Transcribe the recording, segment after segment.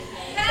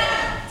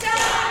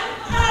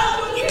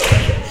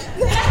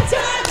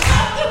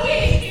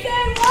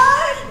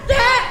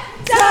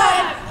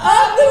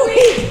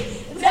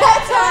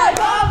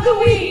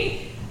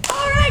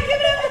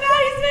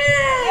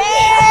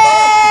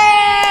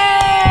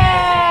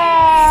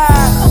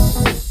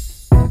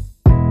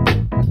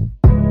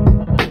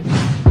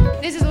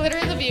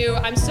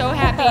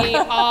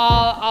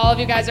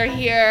you guys are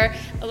here.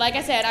 Like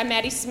I said, I'm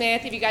Maddie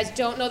Smith. If you guys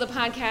don't know the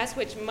podcast,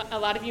 which a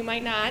lot of you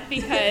might not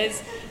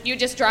because you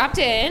just dropped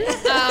in,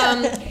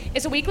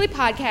 it's a weekly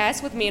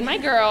podcast with me and my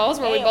girls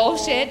where we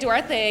bullshit, do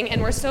our thing,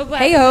 and we're so glad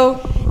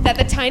that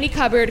the Tiny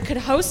Cupboard could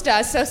host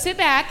us. So sit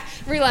back,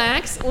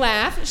 relax,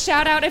 laugh,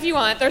 shout out if you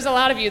want. There's a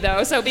lot of you,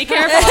 though, so be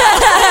careful.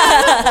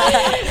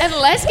 And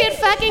let's get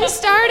fucking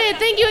started.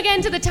 Thank you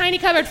again to the Tiny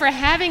Cupboard for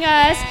having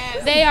us.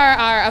 They are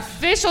our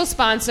official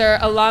sponsor,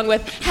 along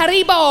with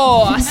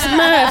Haribo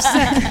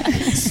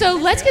Smurfs. So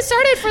let's get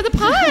started for the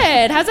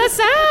pod. How's that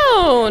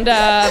sound?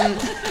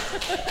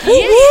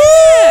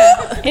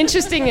 Yeah.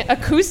 Interesting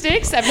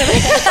acoustics. I've never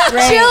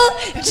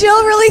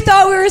Jill really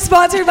thought we were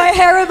sponsored by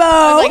Haribo.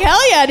 I was like,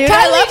 hell yeah, dude.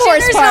 I love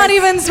horse parts. Not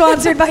even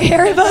sponsored by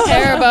Haribo.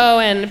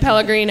 Haribo and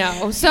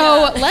Pellegrino.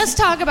 So let's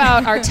talk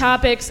about our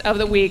topics of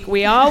the week.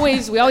 We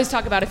always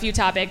talk about a few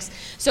topics.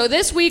 So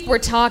this week we're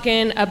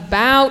talking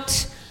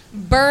about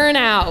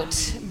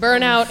burnout.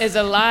 Burnout is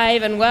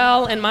alive and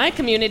well in my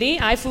community.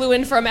 I flew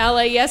in from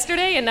LA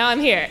yesterday and now I'm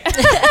here.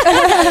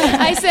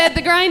 I said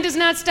the grind does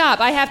not stop.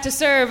 I have to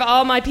serve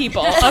all my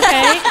people,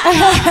 okay?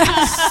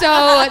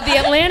 So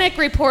the Atlantic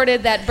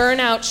reported that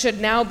burnout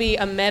should now be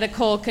a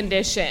medical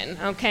condition,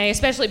 okay?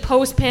 Especially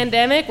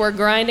post-pandemic, we're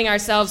grinding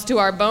ourselves to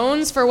our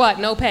bones for what?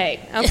 No pay,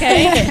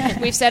 okay?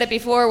 We've said it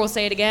before, we'll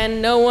say it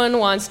again. No one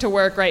wants to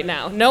work right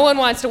now. No one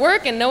wants to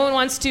work and no one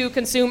wants to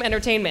consume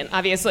entertainment,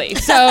 obviously.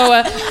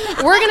 So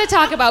we're going to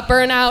talk about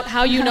burnout,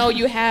 how you know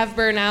you have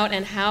burnout,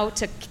 and how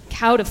to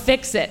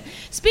fix it.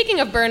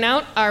 Speaking of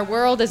burnout, our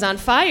world is on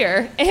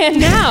fire, and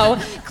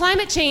now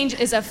climate change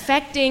is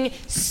affecting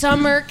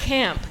summer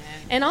camp.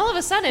 And all of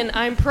a sudden,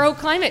 I'm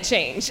pro-climate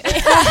change. Burn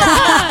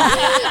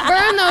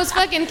those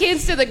fucking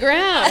kids to the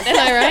ground. Am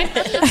I right?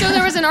 So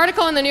there was an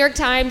article in the New York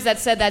Times that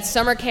said that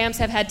summer camps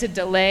have had to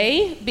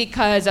delay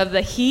because of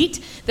the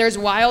heat. There's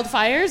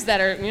wildfires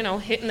that are,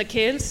 hitting the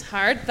kids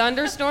hard,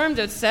 thunderstorms,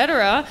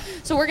 etc.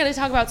 So we're going to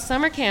talk about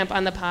summer camp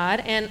on the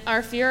pod and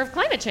our fear of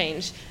climate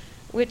change.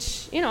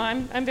 Which,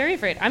 I'm very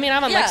afraid. I mean,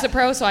 I'm on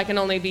Lexapro, so I can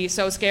only be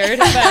so scared.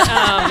 But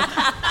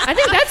I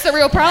think that's the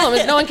real problem,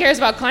 is no one cares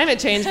about climate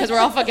change because we're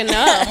all fucking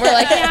numb. We're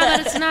like, yeah,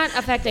 but it's not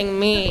affecting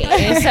me.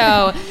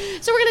 So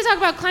we're going to talk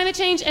about climate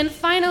change. And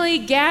finally,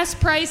 gas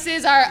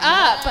prices are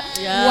up.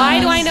 Yes. Why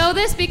do I know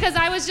this? Because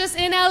I was just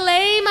in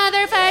LA,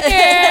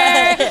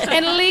 motherfucker.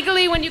 And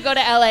legally, when you go to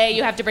LA,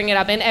 you have to bring it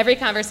up in every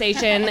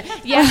conversation.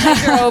 Yes, I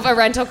drove a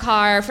rental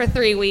car for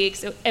 3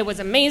 weeks. It was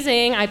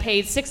amazing. I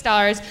paid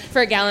 $6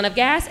 for a gallon of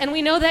gas. And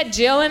we know that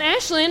Jill and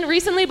Ashlyn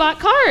recently bought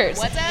cars.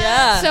 What's up?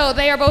 Yeah. So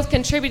they are both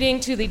contributing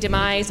to the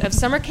demise of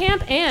summer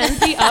camp and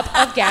the up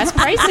of gas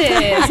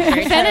prices.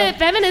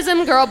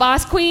 Feminism, girl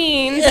boss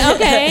queens,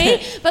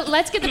 okay? But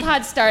let's get the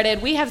pod started.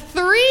 We have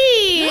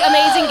 3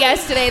 amazing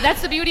guests today.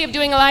 That's the beauty of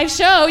doing a live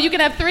show. You can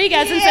have 3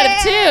 guests instead of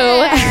 2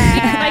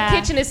 because my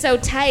kitchen is so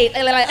tight.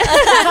 And by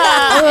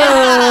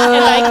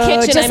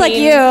kitchen, just I like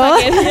mean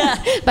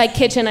you. By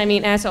kitchen, I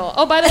mean asshole.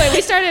 Oh, by the way, we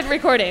started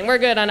recording. We're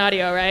good on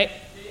audio, right?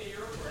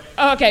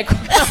 Oh, okay, cool.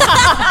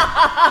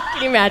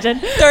 Can you imagine?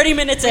 30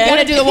 minutes in. I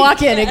want to do the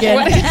walk-in again.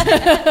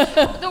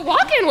 The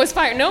walk-in was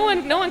fire. No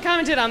one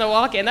commented on the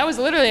walk-in. That was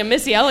literally a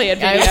Missy Elliott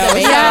video.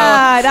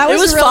 Yeah, that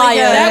was really fire.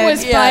 good. That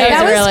was fire.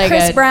 That was really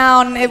Chris good.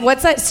 Brown.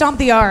 What's that? Stomp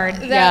the Yard.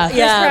 Chris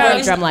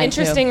Brown's drumline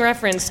interesting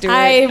reference, Stuart.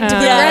 I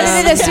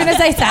regretted it as soon as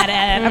I said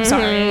it. I'm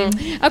sorry.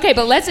 Okay,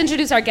 but let's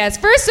introduce our guests.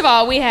 First of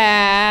all, we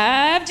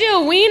have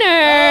Jill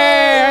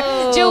Wiener.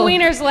 Oh. Jill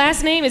Wiener's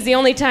last name is the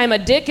only time a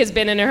dick has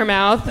been in her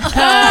mouth.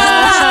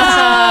 Pew,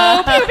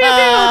 pew, pew.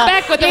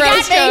 Back with the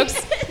roast jokes.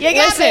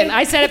 Listen,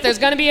 I said if there's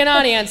going to be an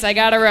audience, I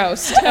got to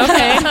roast.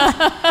 Okay.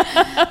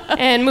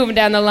 And moving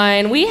down the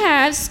line, we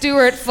have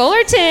Stuart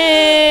Fullerton.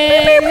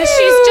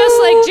 She's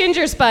just like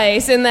Ginger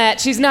Spice in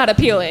that she's not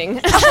appealing.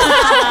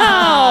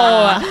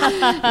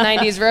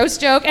 90s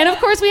roast joke. And of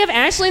course, we have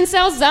Ashlyn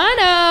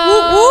Salzano.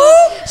 Woo, woo.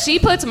 She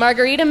puts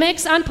margarita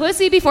mix on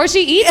pussy before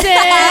she eats it. Ashlyn,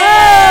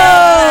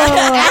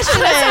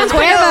 that sounds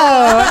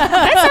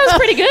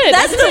pretty good.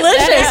 That's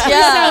delicious.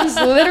 That sounds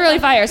literally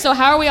fire. So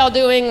how are we all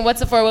doing? What's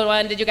the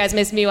 411? Did you guys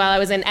miss me while I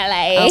was in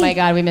LA? Oh my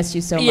God, we missed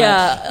you so much.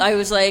 Yeah, I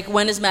was like,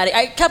 when is Maddie?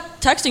 I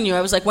kept texting you.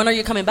 I was like, when are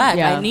you coming back?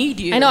 Yeah. I need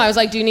you. I know. I was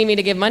like, do you need me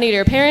to give money to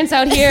your parents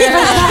out here?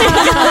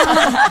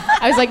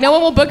 I was like, no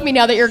one will book me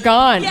now that you're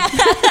gone. Yeah.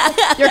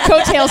 Your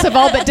coattails have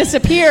all but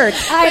disappeared.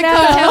 I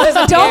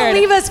know. Don't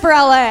leave us for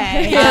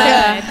LA.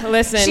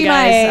 Listen, She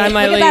guys, might. I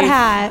might Look leave. at that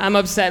hat. I'm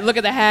upset. Look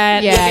at the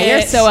hat. Yeah, Look you're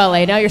at so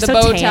LA now. You're the so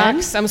Botox.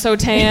 tan. I'm so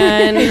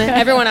tan.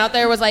 Everyone out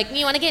there was like,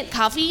 you want to get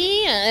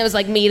coffee? It was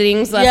like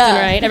meetings left and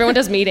right. Everyone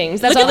does meetings.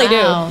 That's all they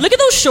do. Look at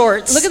those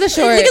shorts. Look at the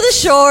shorts. Look at the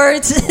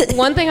shorts.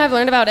 One thing I've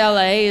learned about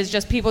LA is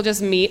just people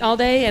just meet all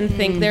day and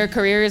think their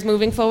career is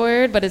moving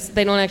forward, but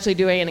they don't actually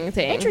do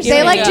anything.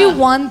 They do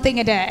one thing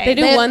a day. They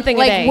do one thing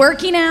a day. Like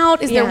working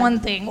out is their one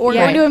thing, or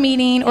going to a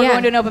meeting, or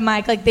going to an open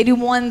mic. Like they do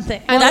one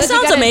thing. That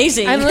sounds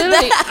amazing. I'm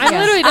literally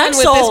done with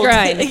this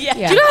grind. Yeah.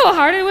 Do you know how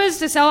hard it was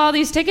to sell all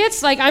these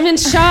tickets? Like I'm in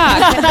shock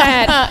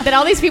that That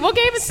all these people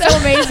came? It's so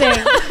amazing.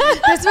 amazing.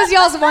 This was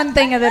y'all's one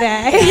thing of the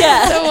day.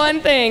 Yeah. The one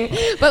thing.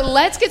 But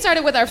let's get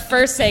started with our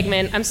first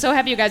segment. I'm so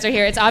happy you guys are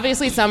here. It's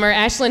obviously summer.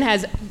 Ashlyn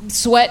has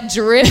sweat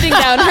dripping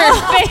down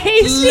her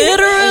face.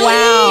 Literally.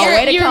 Wow.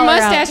 Way to Your call her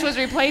mustache out. was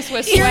replaced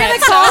with You're sweat.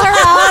 gonna call her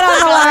out on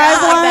the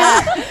live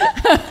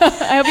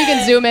one. I hope you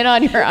can zoom in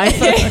on your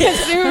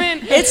iPhone. Zoom in.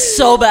 It's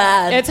so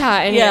bad. It's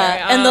hot in yeah.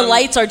 here. And the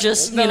lights are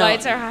just, The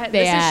lights are hot. They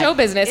This is add. show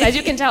business. As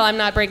you can tell, I'm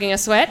not breaking a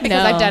sweat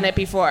because No. I've done it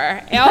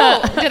before.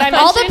 Oh, did I mention?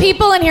 All the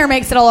people in here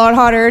makes it a lot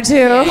hotter too.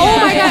 Oh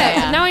my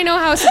Yeah. God. Now I know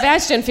how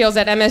Sebastian feels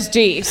at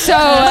MSG. So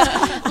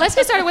let's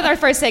get started with our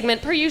first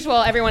segment. Per usual,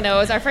 everyone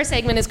knows our first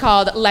segment is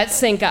called Let's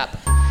Sync Up.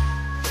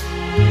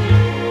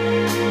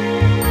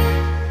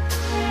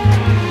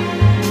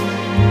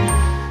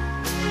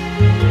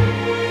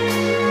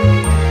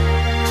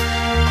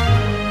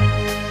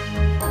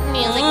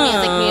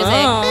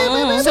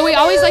 Music. So we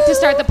always like to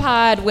start the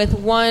pod with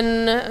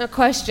one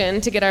question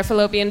to get our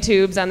fallopian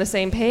tubes on the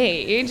same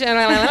page.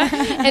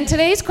 And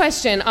today's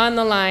question on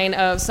the line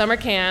of summer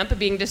camp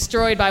being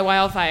destroyed by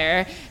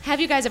wildfire. Have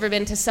you guys ever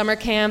been to summer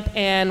camp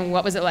and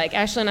what was it like?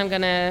 Ashlyn,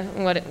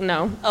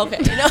 no. Okay.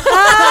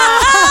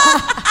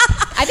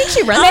 I think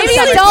she runs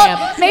summer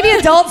camp. Maybe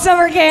adult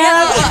summer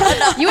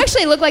camp. You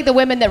actually look like the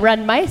women that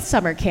run my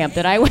summer camp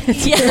that I went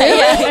to.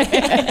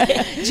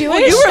 Yeah. Jewish?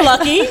 Well, you were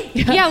lucky.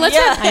 Yeah, let's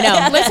Yeah. have, I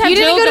know. Let's have You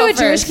didn't Jill go to a first.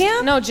 Jewish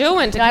camp? No, Jill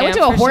went to I camp. went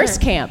to a for horse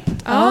sure. camp.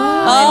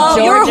 Oh,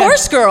 in you were a Georgia.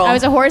 horse girl. I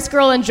was a horse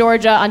girl in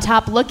Georgia on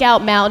top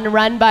Lookout Mountain,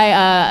 run by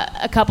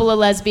a couple of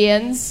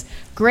lesbians.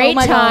 Great Oh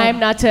my time, God.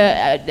 not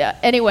to.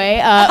 Anyway,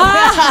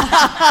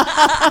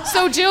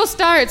 So Jill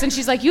starts and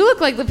she's like, "You look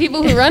like the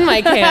people who run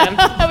my camp."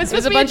 It was It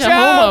was supposed a to be a bunch of joke.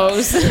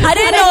 homos. I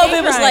didn't know if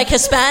it was like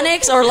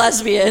Hispanics or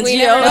lesbians. We you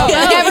never know. You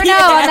never know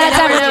on that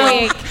time of the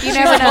week. You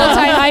never know.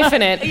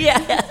 Multi-hyphenate. Yeah.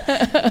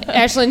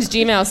 Ashlyn's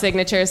Gmail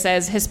signature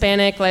says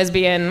Hispanic,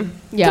 lesbian,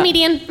 Yeah.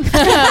 comedian.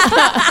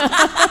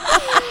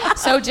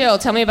 So Jill,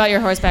 tell me about your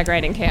horseback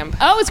riding camp.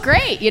 oh, it was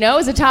great. You know, it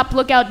was a top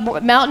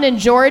Lookout Mountain in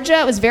Georgia.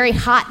 It was very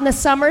hot in the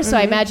summer, so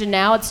I imagine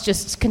now it's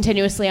just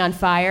continuously on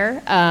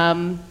fire.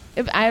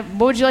 What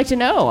would you like to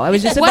know? I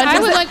was just a What bunch I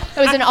of. would like- It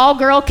was an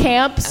all-girl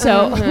camp,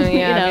 so Yeah, you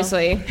know.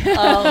 obviously.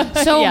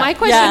 So Yeah. my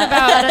question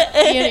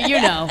about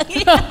you know.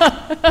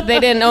 they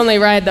didn't only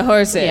ride the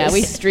horses. Yeah,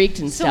 we streaked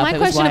and So stuff. my It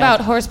was question wild.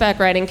 about horseback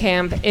riding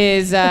camp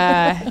is,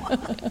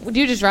 do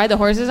you just ride the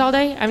horses all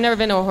day? I've never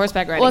been to a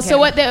horseback riding Well, camp. so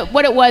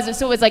what it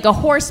was like a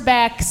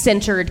horseback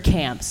centered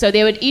camp. So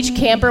each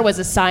camper was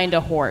assigned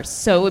a horse.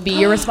 So it would be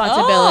your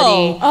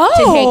responsibility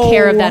to take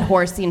care of that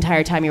horse the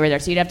entire time you were there.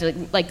 So you'd have to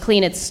like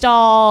clean its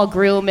stall,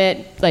 groom it,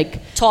 like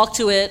Talk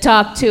to it.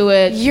 talk to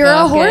it. You're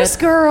a walk horse it.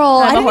 girl.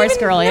 I'm I a didn't horse even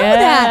girl. know Yeah.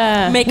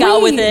 that. Make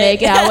out with it.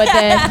 Make out with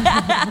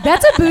it.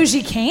 That's a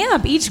bougie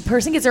camp. Each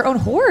person gets their own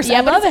horse. I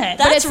love it.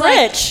 That's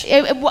rich.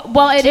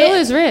 Jill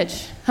is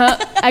rich. Huh?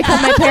 I call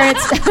my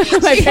parents.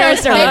 My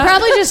parents are They like,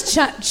 probably just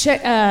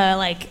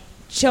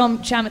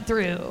chum it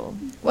through.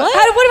 What? What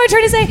am I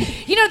trying to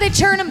say? You know, they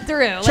churn them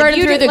through. Churn 'em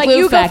you through the like glue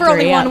you go for factory,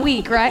 only yeah. 1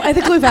 week, right? At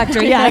the glue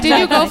factory. Yeah. Did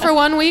you go for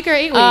 1 week or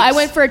 8 weeks? I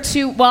went for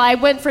I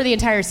went for the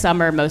entire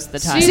summer most of the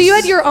time. So you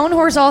had your own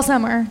horse all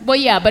summer. Well,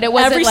 yeah, but it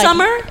wasn't Every like,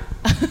 summer?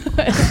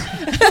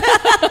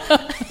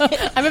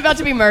 I'm about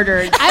to be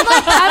murdered. I'm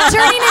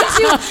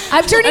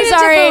turning into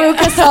sorry.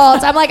 Veruca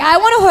Salt. I'm like, I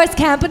want a horse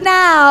camp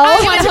now. I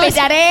want to be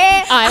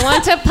daddy. I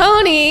want a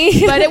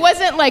pony. But it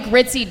wasn't like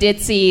ritzy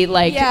ditzy,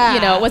 like Yeah.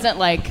 you know, it wasn't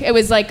like it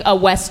was like a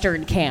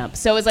Western camp.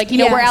 So it was like you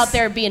know we're Yes. out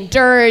there being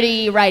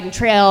dirty, riding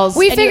trails.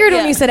 We and figured you-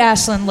 when you said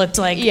Ashlyn looked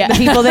like Yeah. the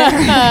people there.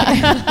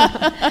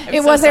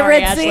 It wasn't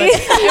Sorry, ritzy. Ashlyn.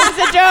 It was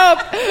a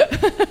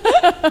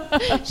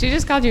joke. She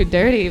just called you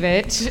dirty,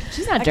 bitch.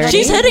 She's not dirty.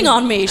 She's hitting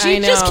on me. I She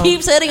know. just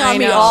keeps hitting I on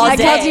me know. all I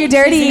day. called you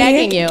dirty. She's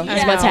nagging you. I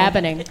Is what's know.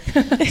 happening.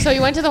 So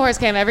you went to the horse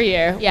camp every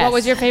year. Yes. What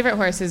was your favorite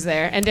horses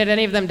there? And did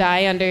any of them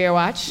die under your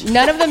watch?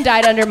 None of them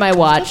died under my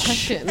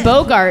watch.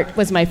 Bogart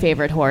was my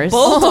favorite horse.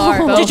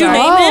 Bogart. Did you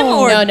name him?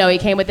 Or? No, he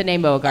came with the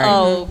name Bogart.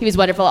 Oh. He was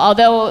wonderful.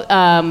 Although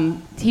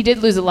he did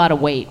lose a lot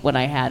of weight when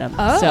I had him.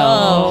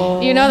 So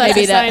You know that's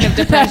Maybe a sign of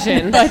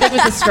depression. I think it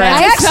was the stress.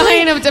 I actually,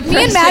 sign of depression.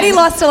 me and Maddie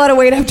lost a lot of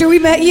weight after we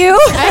met you.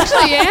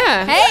 Actually,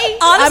 yeah. Hey,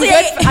 Honestly,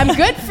 I'm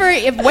good for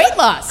weight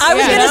loss. I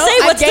was you going know? to say,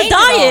 I've what's the gained it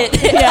all.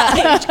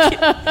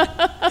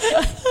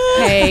 diet?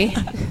 Hey.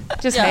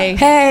 Just Yeah. hey.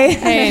 Hey.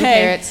 Hey and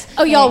carrots.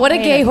 Oh, y'all, what do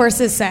Hey. gay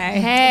horses say?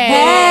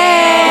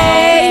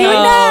 Hey. You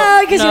know,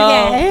 because No.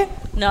 you're gay.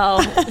 No.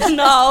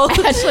 No.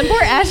 Ashlyn,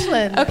 poor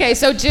Ashlyn. Okay,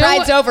 so Jill.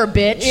 Ride's over,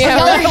 bitch. Yeah,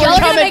 Y'all right. are We're gonna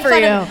coming make for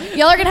fun you. of,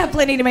 y'all are gonna have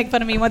plenty to make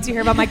fun of me once you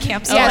hear about my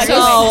camp story. Yeah, so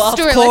Oh, of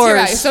Stuart, let's hear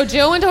about it. course. So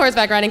Jill went to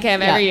horseback riding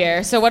camp every Yeah.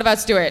 year. So what about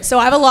Stuart? So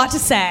I have a lot to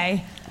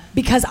say.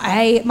 because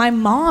my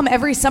mom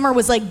every summer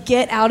was like,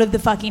 get out of the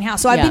fucking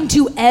house. So I've been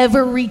to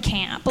every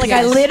camp. Like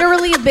I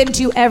literally have been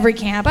to every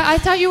camp. But I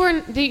thought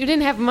you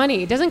didn't have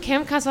money. Doesn't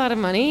camp cost a lot of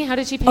money? How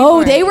did she pay for it?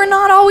 Oh, they were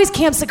not always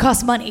camps that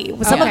cost money.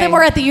 Some of them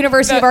were at the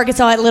University of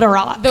Arkansas at Little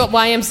Rock. The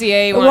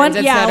YMCA ones,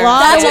 a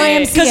lot That's of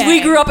YMCA. Because we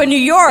grew up in New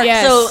York,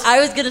 Yes. so I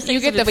was gonna say You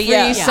get the something, free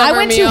but summer I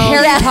went meal. to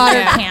Harry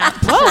Potter camp.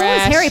 Whoa, what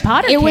was Harry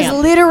Potter It was camp?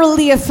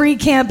 literally a free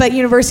camp at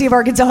University of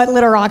Arkansas at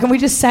Little Rock, and we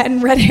just sat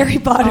and read Harry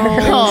Potter. Oh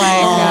my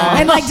God.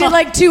 And like did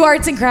like 2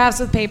 arts and crafts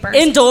with papers.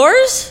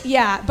 Indoors?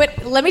 Yeah,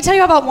 but let me tell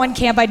you about one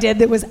camp I did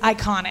that was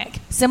iconic.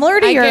 Similar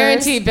to I yours.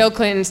 guarantee Bill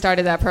Clinton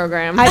started that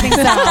program. I think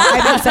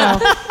so.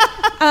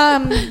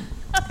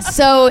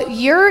 So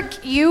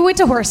you went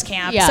to horse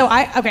camp. Yeah. So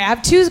I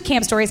have 2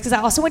 camp stories because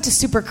I also went to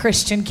Super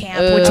Christian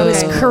camp, which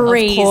was Okay.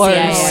 crazy. Of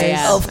course.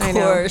 Yeah. Of I know.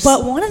 course.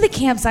 But one of the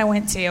camps I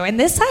went to, and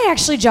this I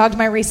actually jogged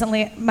my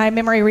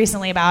memory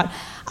recently about.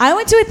 I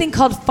went to a thing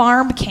called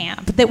farm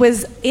camp that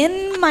was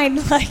in my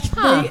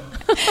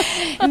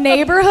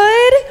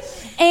neighborhood,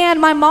 and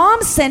my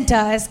mom sent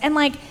us. And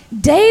like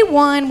day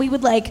one, we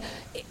would like.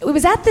 It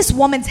was at this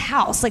woman's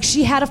house. Like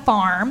she had a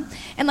farm,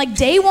 and like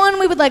day one,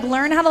 we would like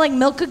learn how to like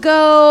milk a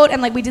goat,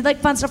 and like we did like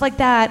fun stuff like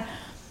that.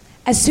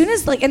 As soon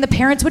as like, and the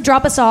parents would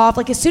drop us off.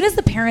 Like as soon as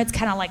the parents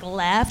kind of like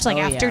left, like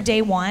after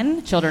day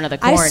one, Children of the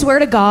Corn. I swear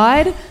to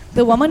God,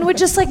 the woman would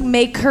just like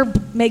make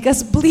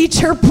us bleach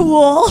her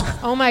pool.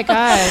 Oh my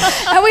God.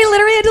 And we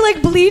literally had to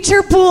like bleach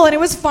her pool, and it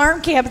was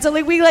farm camp. So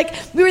like we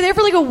were there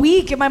for like a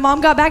week, and my mom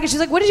got back and she's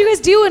like, "What did you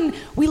guys do?" And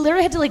we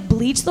literally had to like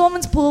bleach the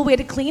woman's pool. We had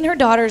to clean her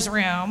daughter's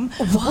room.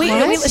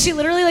 She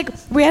literally like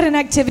we had an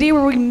activity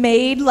where we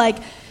made like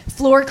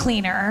floor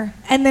cleaner,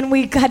 and then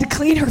we had to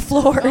clean her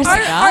floors.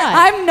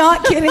 I'm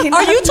not kidding.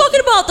 Are you talking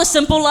about The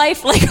Simple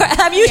Life? Like,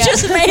 have you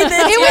just made this?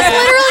 It was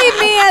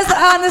literally me as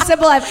on The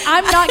Simple Life.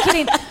 I'm not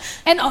kidding.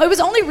 And it was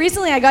only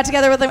recently I got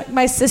together with like,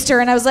 my sister,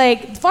 and I was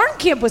like, farm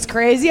camp was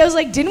crazy. I was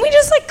like, didn't we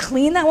just like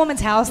clean that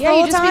woman's house the whole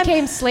you just time?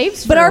 became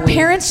slaves. But for a our week.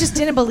 parents just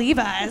didn't believe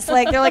us.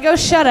 Like they're like, oh,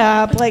 shut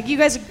up. Like you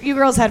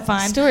girls had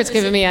fun. Stuart's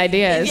giving me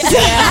ideas. I'm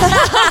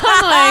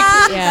Yeah.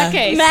 like,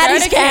 okay,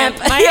 Maddie's start a camp.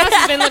 camp. My house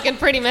has been looking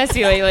pretty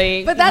messy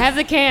lately. But that's- have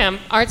the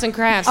camp, arts and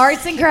crafts.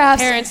 Arts and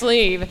crafts. Parents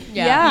leave.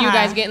 Yeah. You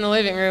guys get in the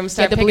living room,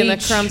 start the picking the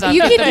bleach. crumbs off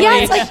You the could, bleach. yeah,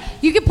 it's like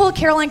you could pull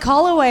Caroline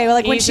Calloway,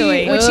 like when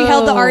Easily. she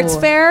held the arts Ooh.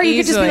 fair. You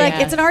could just be Easily, like,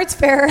 yeah. it's an arts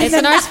fair. It's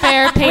an arts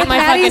fair. Paint my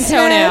Maddie fucking Smith.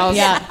 toenails.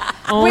 Yeah.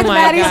 Oh with my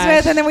Maddie gosh.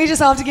 Smith, and then we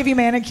just all have to give you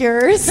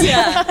manicures.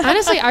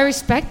 Honestly, I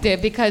respect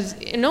it because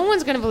no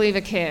one's going to believe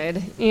a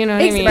kid. You know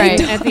what I mean? Right.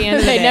 At the end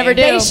of the They day. never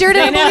do. They sure They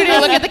don't never believe do.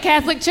 it. Look at the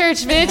Catholic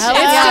Church, bitch. Hell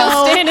It's yeah.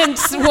 still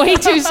standing way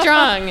too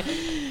strong.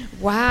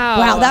 Wow.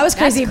 Wow, that was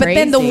crazy. But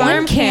then the crazy. one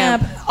Farm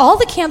camp. all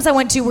the camps I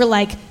went to were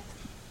like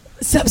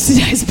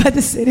subsidized by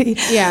the city.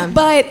 Yeah.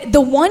 But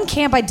the one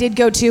camp I did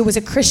go to was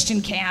a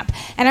Christian camp.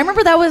 And I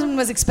remember that one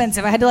was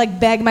expensive. I had to like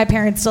beg my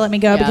parents to let me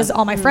go because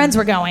all my friends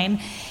were going.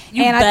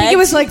 You and I think it begged?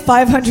 was like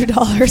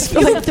 $500 for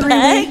like 3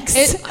 begged?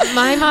 weeks.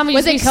 My mom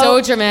used to be so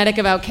dramatic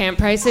about camp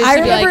prices. I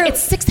She'd be like, remember-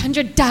 it's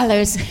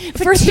 $600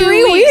 For 3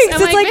 2 weeks.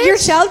 I'm it's like your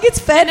bitch. child gets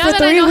fed Now for that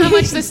 3 I know weeks. how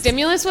much the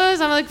stimulus was,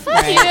 I'm like,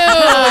 fuck you,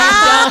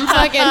 dumb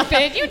fucking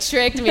bitch. You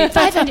tricked me.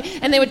 500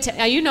 And they would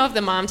tell you know if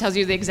the mom tells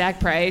you the exact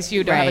price,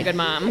 you don't have a Right. good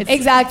mom.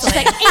 Exactly. It's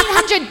like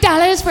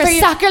 $800 for a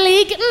soccer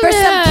league? For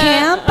some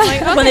camp. I'm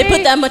like, When they okay.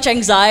 put that much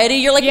anxiety,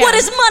 you're like, Yeah. what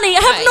is money? I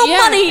have no Yeah,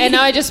 money. And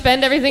now I just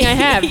spend everything I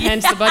have,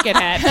 hence the bucket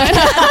hat.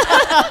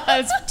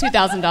 That's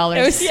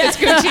 $2,000. It's Gucci. It's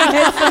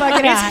the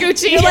fucking hat.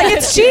 It's Gucci. You're like,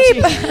 it's cheap.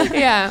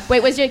 Yeah.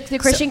 Wait, was the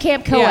Christian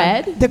camp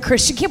co-ed? The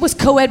Christian camp was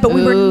co-ed, but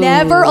we were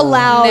never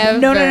allowed.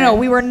 No. Never.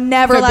 We were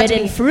never allowed to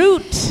Forbidden be.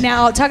 fruit.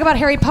 Now, talk about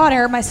Harry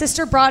Potter. My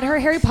sister brought her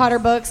Harry Potter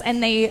books,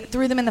 and they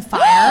threw them in the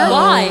fire.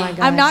 Why? Oh my gosh.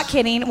 I'm not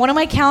kidding. One of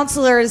my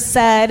counselors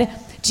said,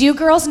 "Do you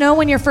girls know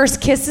when your first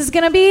kiss is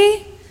gonna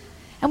be?"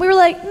 And we were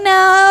like,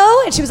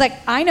 "No." And she was like,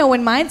 "I know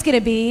when mine's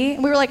gonna be."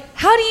 And we were like,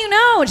 "How do you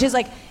know?" And she was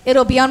like,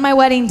 "It'll be on my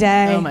wedding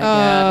day." Oh my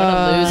God,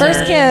 what a loser.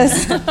 First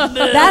kiss.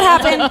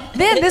 That happened.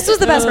 Then this was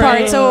the best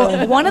part.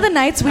 So one of the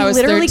nights we I was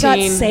literally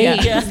 13. got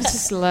saved. Yeah.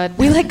 Slut.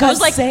 We like got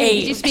was like saved. 8.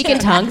 Did you speak in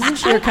tongues and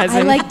shit? Your cousin.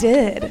 I like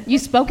did. You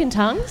spoke in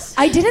tongues?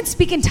 I didn't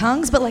speak in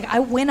tongues, but like I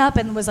went up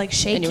and was like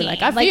shaking. And you were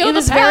like, I feel it the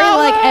was very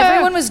like power.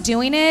 everyone was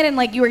doing it, and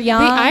like you were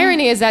young. The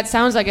irony is that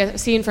sounds like a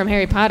scene from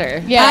Harry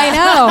Potter. Yeah. I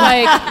know.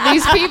 Like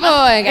these people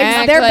like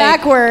act They're like,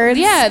 backwards.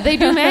 Yeah, they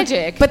do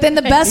magic. But then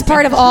the best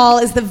part of all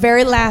is the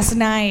very last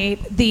night,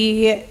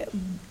 they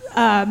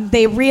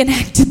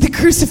reenacted the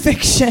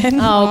crucifixion.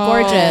 Oh,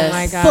 gorgeous. Oh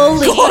my god.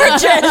 Fully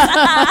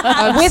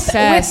with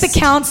Obsessed. the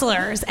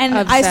counselors, and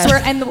I Obsessed.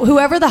 swear, and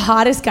whoever the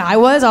hottest guy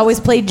was always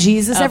played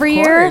Jesus Of every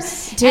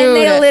course. year. Dude. And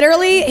they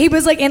literally, he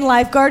was like in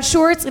lifeguard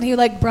shorts, and he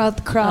like brought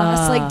the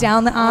cross like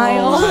down the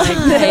aisle. like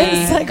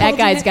this, like, That holding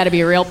guy's it. got to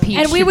be a real peach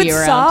And we to would be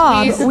around.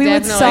 sob. He's We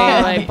would definitely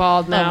sob. like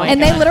bald now. my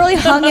And they literally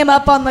hung him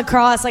up on the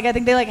cross. Like I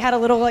think they like had a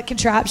little like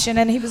contraption,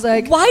 and he was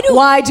like, Why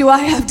 "Why do I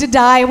have to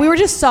die?" And we were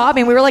just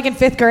sobbing. We were like in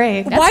 5th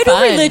grade. Why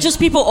Why do fun. religious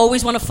people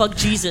always want to fuck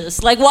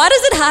Jesus? Like, why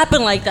does it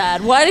happen like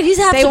that? Why did he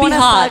have They to be wanna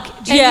hot?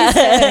 fuck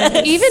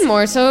Yeah. Even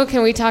more so,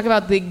 can we talk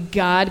about the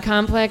God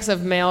complex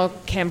of male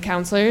camp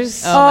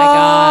counselors? Oh my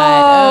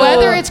God. Oh.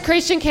 Whether it's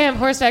Christian camp,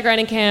 horseback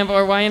riding camp,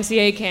 or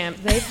YMCA camp,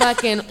 they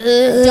fucking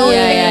Don't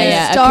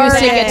yeah. start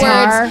Acoustic it.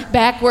 guitar.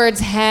 backwards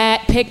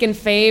hat, picking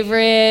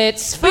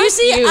favorites. But you Fuck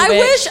see,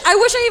 bitch. I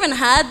wish I even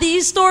had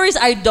these stories.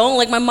 I don't.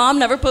 Like, my mom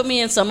never put me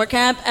in summer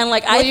camp, and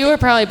like Well, you were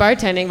probably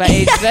bartending by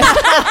age.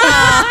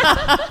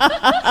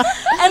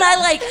 and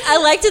I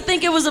like to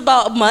think it was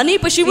about money,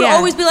 but she would Yeah.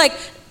 always be like,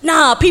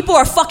 "Nah, people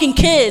are fucking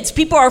kids.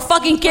 People are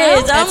fucking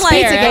kids." And I'm that's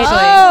like, fair, actually.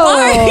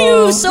 why are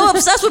you so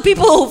obsessed with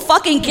people who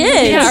fucking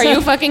kids? Yeah, are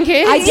you fucking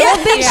kids?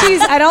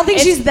 I don't think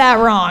she's that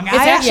wrong. It's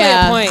actually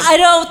Yeah. a point. I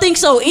don't think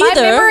so my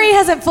either. memory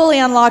hasn't fully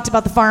unlocked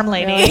about the farm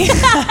lady.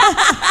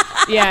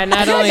 Yeah,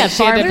 not I only like that she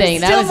farm had the-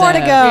 thing. That Still was more to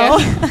go.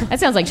 That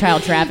sounds like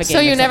child trafficking.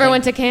 So you or never something.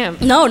 went to camp?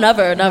 No,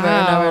 never.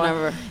 Wow.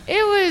 Never.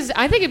 It was.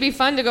 I think it'd be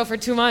fun to go for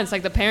 2 months,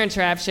 like the Parent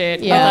Trap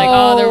shit. Yeah. Yeah. Like,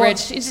 oh, the Oh. rich.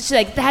 She's just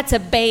like, that's a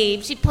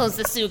babe. She pulls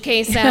the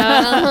suitcase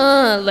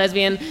out.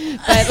 Lesbian.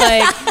 But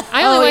like,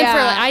 I only Oh, went yeah.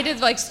 for. Like, I did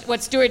like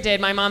what Stuart did.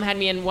 My mom had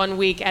me in 1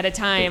 week at a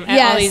time at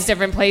Yes. all these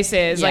different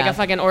places, like Yeah. a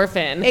fucking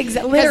orphan.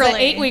 Literally. The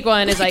 8-week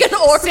one is like Like an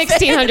orphan.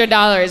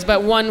 $1,600,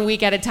 but 1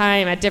 week at a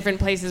time at different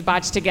places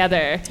botched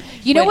together.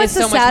 You know When what's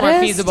it's so the much more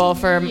saddest? feasible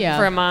for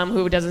Yeah. a mom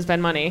who doesn't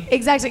spend money.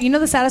 Exactly. You know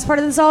the saddest part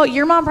of this all?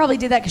 Your mom probably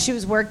did that because she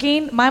was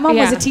working. My mom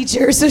was Yeah. a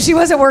teacher, so she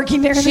wasn't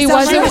working during the She summer.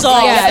 wasn't. She was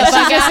off. Yeah,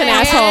 she's just an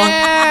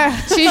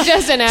asshole. She's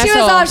just an asshole. She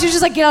was off. She was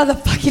just like, get out of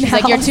the fucking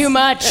house. Like, you're too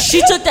much.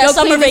 She took that Go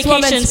summer clean this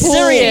vacation woman's pool.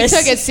 serious. She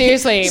took it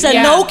seriously. She said,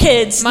 yeah. "No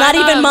kids, not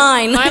even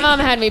mine." My mom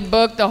had me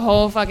booked the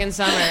whole fucking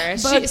summer.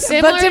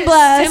 Booked and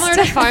blessed. Similar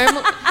to farm.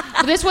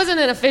 This wasn't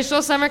an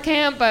official summer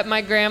camp, but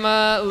my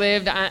grandma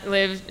lived.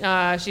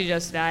 She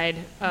just died.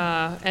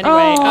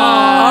 Anyway, Oh,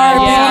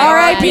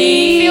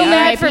 R.I.P. Feel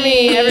bad for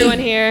me, R.I.P. everyone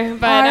here,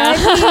 but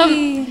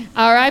R.I.P.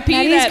 R.I.P.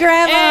 Maddie's that-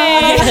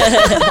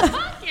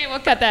 grandma. Okay, we'll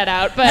cut that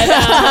out.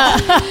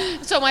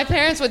 But so my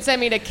parents would send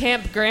me to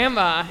Camp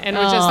Grandma, and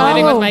was just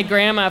living with my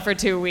grandma for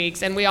 2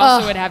 weeks, and we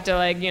also would have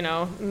to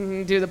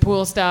do the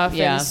pool stuff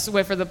Yeah. and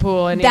Swiffer the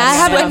pool, and That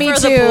happened to me Swim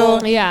for the too.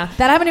 pool. Yeah.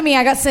 That happened to me.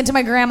 I got sent to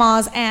my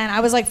grandma's, and I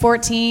was like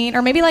 14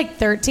 or maybe like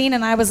 13,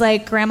 and I was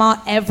like, "Grandma,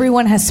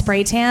 everyone has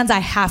spray tans. I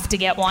have to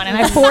get one." And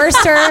I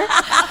forced her.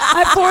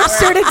 I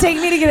forced her to take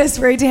me to get a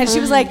spray tan. She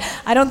was like,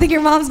 "I don't think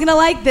your mom's gonna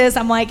like this."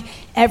 I'm like,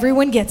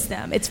 "Everyone gets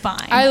them. It's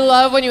fine." I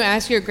love when you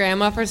ask your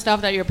grandma for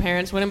stuff that your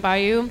parents wouldn't buy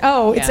you.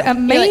 Oh, it's You're like,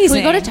 amazing. "Can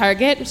we go to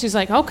Target?" And she's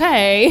like,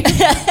 "Okay."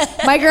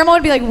 My grandma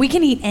would be like, "We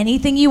can eat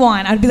anything you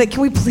want." I'd be like,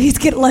 "Can we please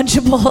get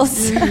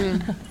Lunchables?"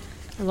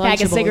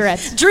 Bag of Lunchables.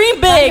 cigarettes. Dream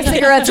big,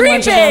 cigarettes dream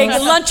and big,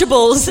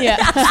 Lunchables. Yeah.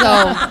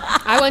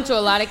 So I went to a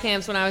lot of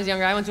camps when I was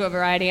younger. I went to a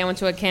variety. I went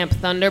to a Camp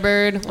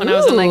Thunderbird when I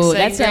was in like Ooh, second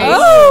that grade.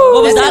 sounds-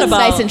 What was that sounds about?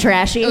 nice and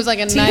trashy. It was like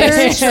a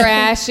nice,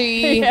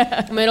 trashy,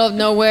 middle of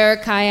nowhere,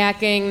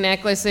 kayaking,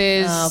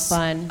 necklaces. Oh,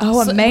 fun.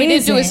 Oh, So we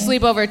didn't do a amazing.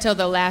 sleepover till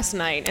the last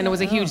night, and it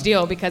was a huge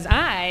deal because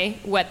I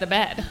wet the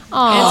bed.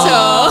 Aw.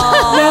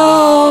 And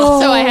No.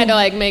 so I had to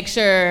like make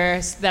sure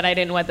that I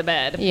didn't wet the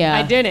bed. Yeah.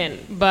 I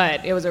didn't,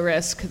 but it was a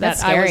risk that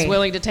That's I was scary.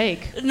 willing to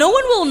take. No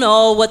one will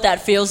know what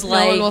that feels No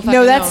like. one will fucking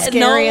No, that's know.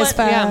 scary No as one-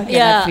 fuck. yeah. Get that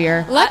Yeah.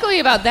 fear. Luckily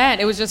about that,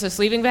 it was just a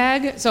sleeping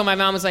bag. So my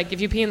mom was like,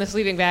 "If you pee in the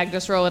sleeping bag,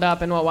 just roll it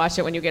up and we'll wash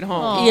it when you get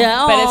home."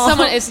 Yeah. But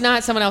Aw. it's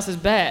not someone else's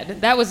bed.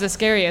 That was the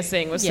scariest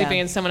thing, was Yeah. sleeping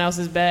in someone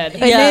else's bed.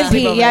 And Yeah. then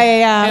pee.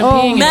 Yeah. And Oh.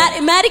 peeing in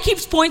it. Maddie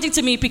keeps pointing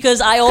to me because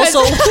I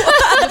also.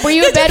 Were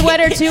you a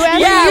bedwetter too,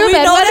 Ashley? Yeah, You're a we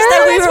bedwetter? noticed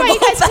that we That's were why you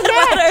both guys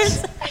connect.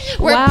 bedwetters.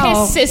 We're Wow.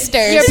 piss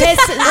sisters. You're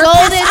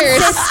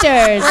golden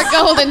sisters. We're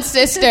golden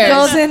sisters.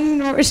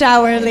 Golden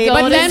shower lady.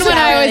 But Golden then when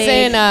Sally.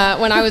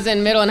 I was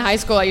in middle and high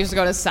school, I used to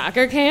go to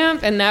soccer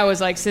camp, and that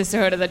was like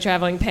Sisterhood of the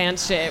Traveling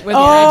Pants shit with Bridget.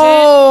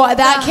 Oh,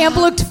 that camp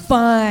looked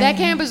fun. That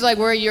camp is like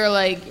where you're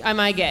like, am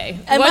I gay?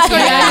 Am What's I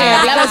going on gay?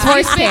 here? That was Because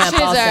horse these camp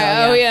bitches also,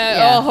 are- Oh yeah. yeah,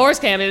 Yeah. oh horse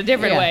camp in a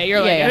different Yeah. way.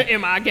 You're Yeah, like, yeah.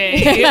 am I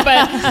gay?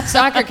 But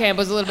soccer camp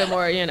was a little bit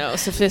more,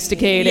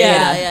 sophisticated,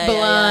 Yeah.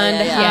 blonde,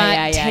 Yeah.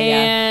 hot, Yeah.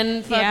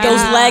 tan. Yeah.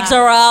 Those legs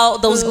are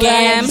out. Those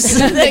gams.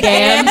 The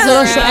gams Little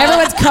are sh- out.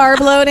 everyone's carb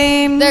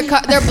loading.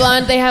 They're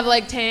blonde. They have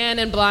like tan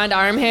and blonde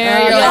arm hair.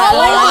 Oh, You're yeah. like, oh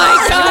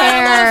my god.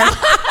 Hair.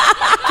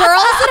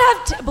 Girls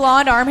that have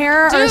blonde arm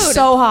hair are Dude,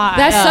 so hot.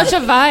 That's such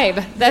a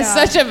vibe. That's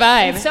such a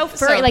vibe. So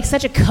furry, like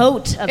such a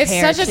coat of It's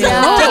hair. such a too.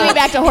 coat. Take me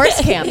back to horse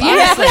camp.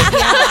 Yeah. Honestly.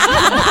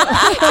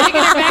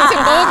 Taking her back to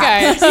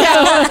Bogart.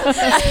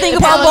 So, I think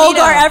about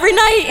Bogart every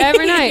night.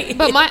 every night.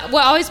 But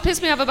what always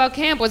pissed me off about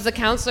camp was the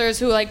counselors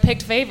who like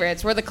picked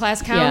favorites. We're the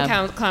class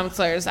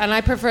counselors, and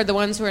I preferred the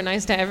ones who were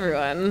nice to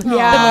everyone.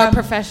 Yeah. The more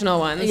professional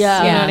ones. Yeah.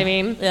 You know Yeah. what I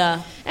mean?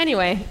 Yeah.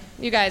 Anyway,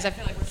 you guys, I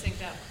feel like we're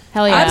synced up.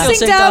 Hell yeah. I'm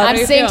synced up. How I'm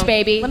do you synced, feel?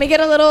 baby. Let me get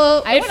a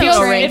little. It feels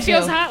go ring, it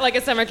feels too. hot like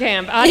a summer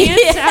camp.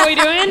 Audience, how we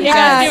doing? You Yeah.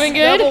 guys doing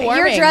good? Global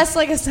warming. You're dressed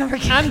like a summer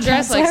camp. I'm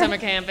dressed like counselor. summer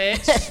camp,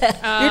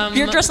 bitch.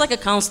 You're dressed like a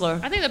counselor.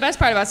 I think the best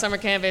part about summer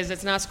camp is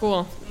it's not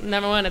school.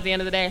 Number one, at the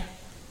end of the day.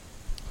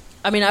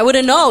 I mean, I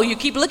wouldn't know. You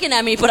keep looking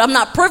at me, but I'm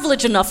not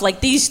privileged enough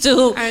like these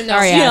two. I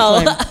know. You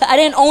know, I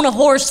didn't own a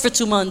horse for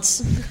 2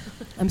 months.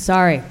 I'm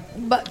sorry.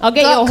 But I'll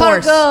get you a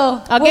horse.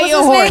 Cargo. I'll What get was you a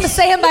his horse. name?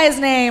 Say him by his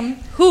name.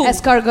 Who?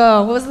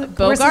 Escargot. What was the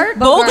Bogart?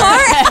 Bogart?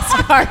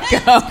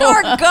 Escargot.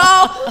 Cargo.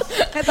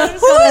 I thought it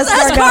was Who called is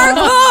Escargot?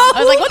 I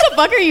was like, what the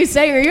fuck are you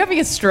saying? Are you having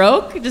a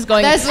stroke? Just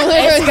going, That's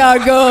literally-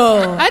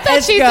 escargot. I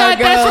thought she thought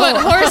that's what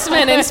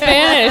horseman in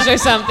Spanish or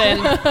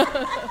something.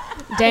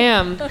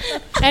 Damn.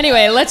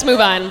 Anyway, let's move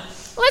on.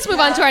 Let's move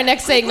on to our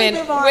next segment,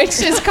 which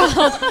is called.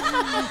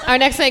 Our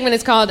next segment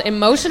is called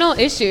Emotional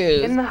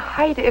Issues. In the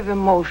height of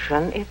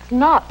emotion, it's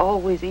not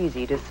always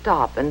easy to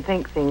stop and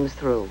think things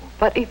through.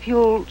 But if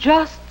you'll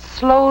just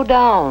slow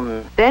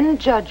down, then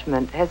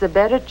judgment has a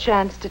better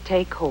chance to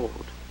take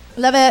hold.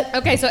 Love it.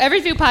 Okay, so every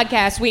few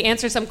podcasts, we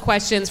answer some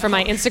questions from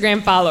my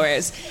Instagram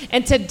followers.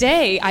 And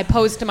today, I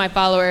posed to my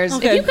followers,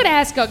 if you could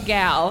ask a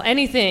gal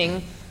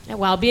anything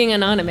while being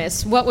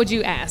anonymous, what would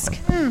you ask?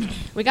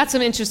 We got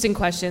some interesting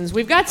questions.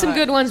 We've got some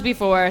good ones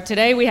before.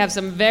 Today, we have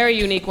some very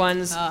unique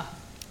ones.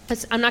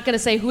 I'm not going to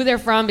say who they're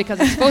from because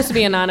it's supposed to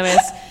be anonymous.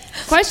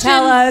 Question,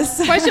 Tell us.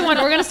 Question one,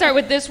 we're going to start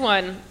with this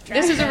one.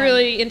 This is a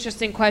really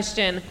interesting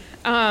question.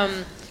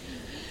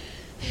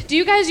 Do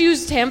you guys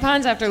use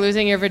tampons after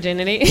losing your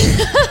virginity?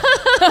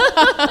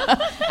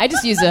 I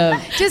just use a.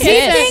 Does he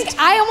think?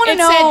 I want to It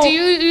know. said, do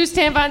you use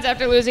tampons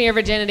after losing your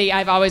virginity?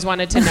 I've always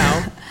wanted to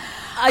know.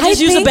 I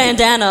just use a think-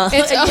 bandana.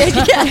 It's,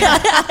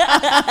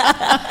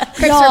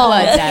 Cricks or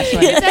bloods,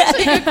 Ashley. it's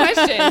actually a good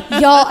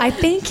question. Y'all, I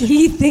think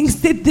he thinks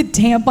that the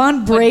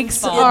tampon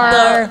breaks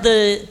our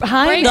the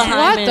hymen. Breaks the what,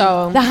 hymen.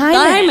 though? The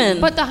hymen.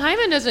 hymen. But the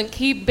hymen doesn't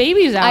keep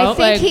babies out.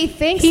 I think he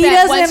thinks He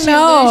that doesn't once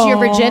know. you lose your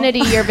virginity,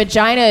 your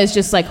vagina is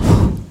just like.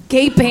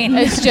 Gaping.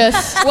 It's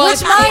just. Well,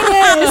 Which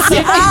mine is.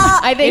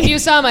 I think if you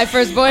saw my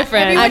first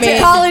boyfriend, You went to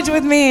college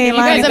with me. you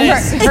guys mine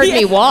have is. heard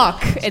me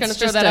walk. gonna It's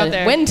throw just that out a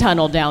there. wind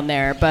tunnel down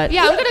there, but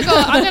yeah, I'm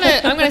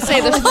gonna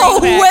say the Oh,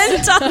 freak facts.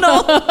 wind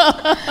tunnel.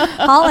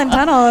 Holland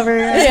Tunnel over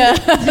here. yeah,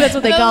 that's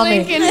what they The call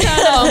me. Lincoln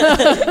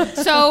Tunnel.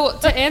 So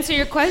to answer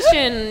your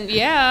question,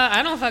 yeah,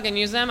 I don't fucking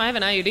use them. I have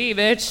an IUD,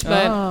 bitch.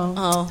 But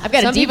Oh, I've got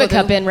a Some Diva people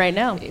cup do. in right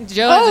now.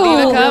 Joe has a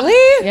Diva cup.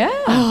 really? Yeah,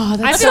 Oh, I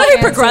that's feel very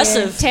like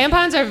progressive.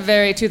 tampons are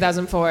very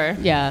 2004.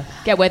 yeah.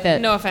 Get with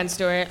it. No offense,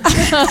 Stuart.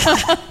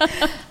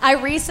 I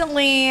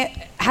recently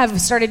have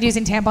started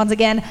using tampons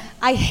again.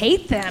 I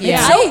hate them. Yeah.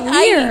 It's so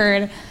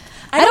weird.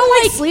 I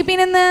don't like sleeping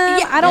in them.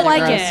 Yeah, I don't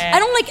like gross. it. I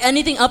don't like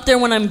anything up there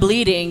when I'm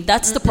bleeding.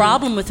 That's the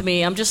problem with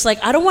me. I'm just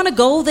like, I don't want to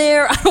go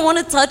there. I don't want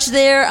to touch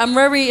there. I'm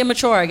very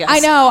immature, I guess. I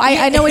know.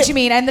 I know what you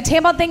mean. And the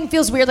tampon thing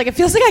feels weird. Like it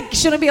feels like I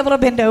shouldn't be able to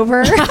bend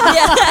over.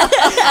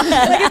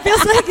 like it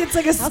feels like it's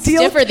like a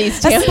steel, stiff are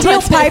these a tampons?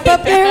 steel pipe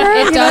up there.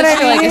 It you know does what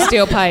feel I like mean? a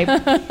steel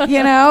pipe.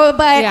 You know,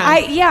 but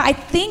Yeah. I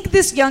think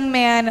this young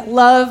man,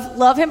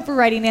 love him for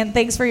writing in.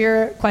 Thanks for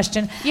your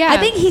question. Yeah. I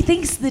think he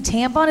thinks the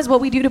tampon is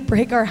what we do to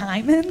break our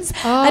hymens.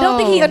 I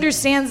don't think he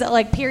understands that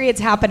like periods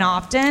happen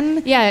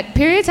often. Yeah,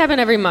 periods happen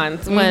every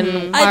month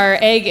when our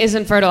egg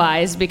isn't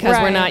fertilized because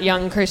we're Right. not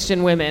young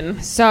Christian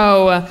women.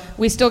 So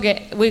we still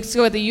get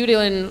the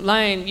uterine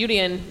line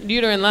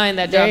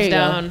that There drops you go.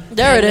 down.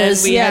 There it And then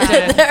is. We Yeah.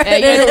 have to, There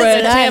it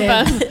is.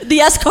 tampon, The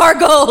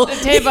escargot.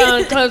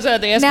 tampon close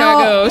out the Now,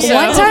 escargot. So.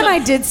 one time I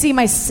did see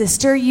my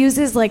sister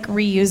uses like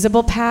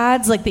reusable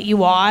pads, like that you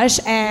wash,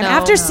 and No.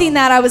 after seeing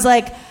that, I was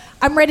like,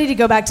 I'm ready to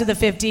go back to the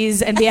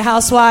 50s and be a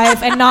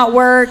housewife and not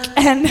work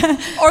and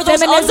Or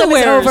those feminism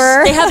is underwears.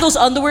 over. They have those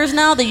underwears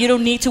now that you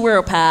don't need to wear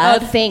a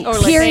pad. Oh, thanks. Or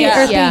like, Period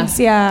yeah. or Yeah. things,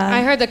 yeah.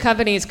 I heard the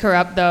company's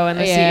corrupt though, and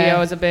the Yeah.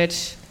 CEO is a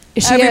bitch.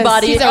 She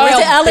Everybody. is. She's a Oh, is real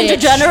it Ellen bitch.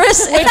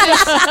 DeGeneres?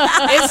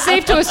 It's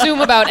safe to assume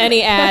about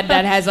any ad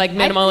that has like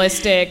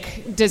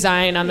minimalistic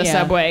design on the Yeah.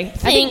 subway.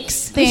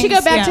 Thanks. We should go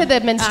Thanks, back yeah. to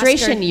the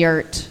menstruation Oscar.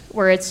 yurt,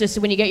 where it's just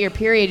when you get your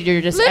period,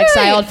 you're just Literally,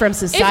 exiled from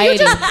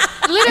society.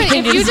 Literally,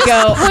 if you just just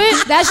go-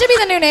 put That should be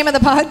the new name of the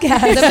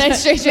podcast. the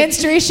menstruation.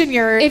 Menstruation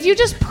yurt. If you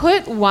just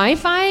put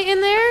Wi-Fi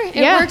in there, it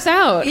Yeah. works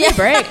out. Yeah.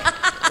 break.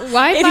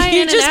 Wi-Fi If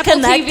you and just an Apple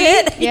connect TV.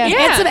 it. Yeah.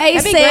 And some AC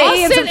I'll sit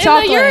and some in the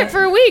chocolate. yurt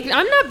for a week.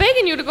 I'm not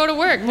begging you to go to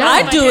work. No,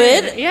 I my do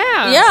period. it. Yeah.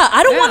 Yeah,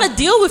 I don't Yeah. want to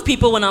deal with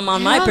people when I'm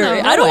on my Hell no.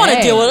 period. No I don't want to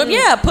way. deal with them.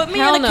 Yeah, put me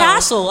Hell in a no.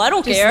 castle. I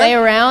don't Just care. lay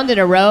around in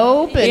a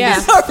robe and Yeah.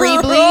 just free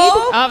A bleed.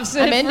 robe?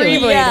 Opposite I'm into free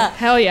it. bleed. Yeah.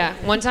 Hell yeah.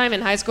 One time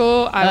in high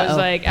school, I was Uh-oh.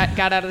 like, I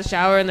got out of the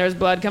shower and there was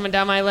blood coming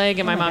down my leg,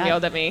 and my mom God.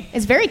 yelled at me.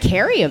 It's very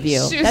Carrie of you.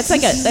 That's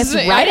like that's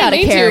I right didn't out of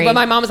mean to, Carrie. but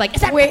my mom was like,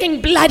 "Is that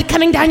fucking blood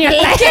coming down your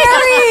leg?"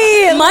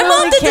 Carrie! My mom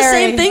Literally did the Carrie.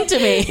 same thing to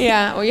me.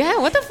 Yeah. Well, yeah.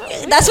 What the fuck?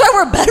 That's why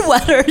we're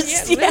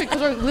bedwetters. Yeah, Yeah.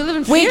 literally, 'cause we live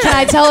in fear. Wait, can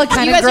I tell a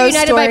kind you of guys are gross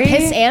united story? by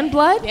piss and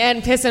blood.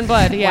 And piss and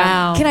blood. Yeah.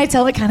 Wow. Can I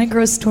tell a kind of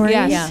gross story?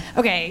 Yes. Yeah.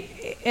 Okay,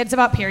 it's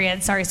about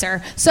periods. Sorry,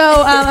 sir.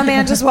 So a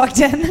man just walked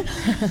in.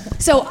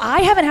 So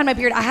I haven't had my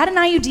period. I had an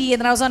IUD,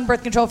 and then I was on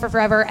birth control for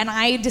forever. And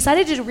I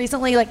decided to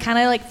recently, like, kind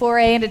of like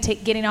foray into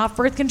getting off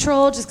birth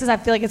control, just because I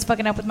feel like it's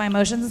fucking up with my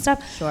emotions and stuff.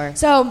 Sure.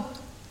 So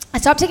I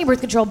stopped taking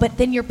birth control, but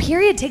then your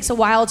period takes a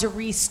while to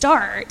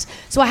restart.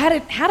 So I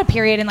had a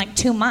period in like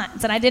 2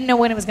 months, and I didn't know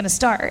when it was going to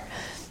start.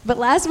 But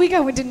last week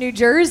I went to New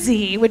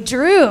Jersey with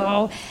Drew,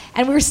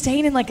 and we were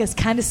staying in like a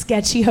kind of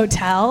sketchy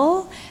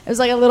hotel. It was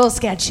like a little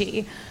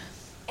sketchy.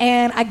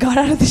 And I got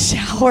out of the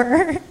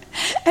shower,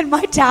 and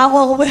my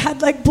towel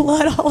had like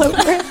blood all over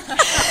it.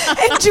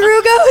 And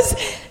Drew goes,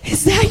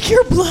 "Is that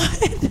your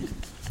blood?"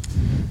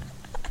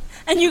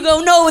 And you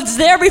go, "No, it's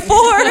there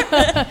before."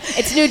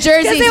 It's New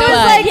Jersey's Because it was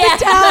blood. like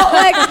the towel,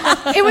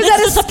 like it was at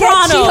a It's the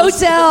sketchy Sopranos.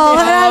 hotel.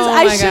 And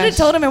I my should have gosh.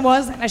 told him it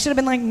wasn't. I should have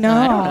been like, no.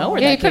 I don't know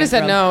where Yeah, that you could have came said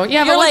from. no.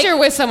 Yeah, but You're once like- you're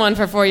with someone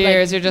for 4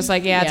 years, you're just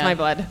like, yeah, it's Yeah. my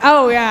blood.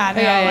 Oh yeah,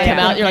 no, Yeah, yeah, Come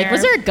yeah. out, you're like,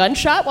 was there a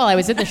gunshot while I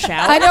was in the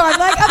shower? I know. I'm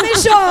like, I'm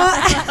in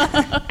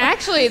shock.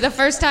 Actually, the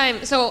first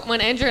time, so when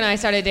Andrew and I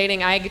started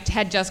dating, I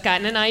had just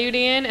gotten an IUD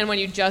in, and when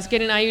you just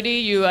get an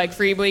IUD, you like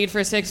free bleed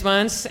for 6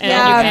 months, and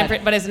Yeah. you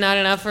can't, but it's not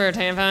enough for a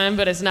tampon,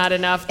 but it's not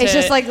enough to It's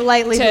just like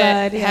lightly to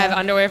blood, have yeah.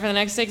 underwear for the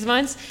next 6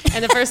 months.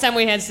 And the first time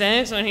we had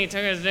sex, when he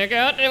took his dick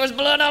out, there was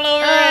blood all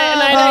over it, and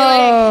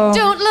I like,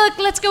 don't look,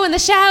 let's go in the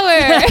shower.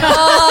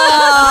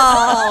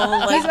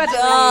 Oh He's my about to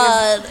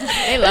God.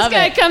 They This love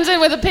guy it. comes in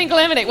with a pink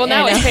lemonade. Well,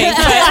 now I it's pink.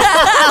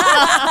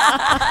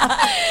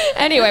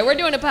 But anyway, we're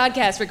doing a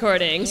podcast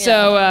recording.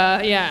 So,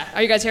 yeah.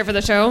 Are you guys here for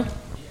the show?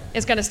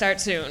 It's going to start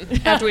soon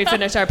after we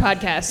finish our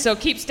podcast. So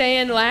keep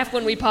staying, laugh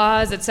when we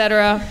pause,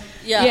 etc.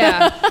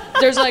 Yeah.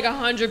 There's like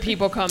 100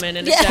 people coming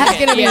in a Yeah. second.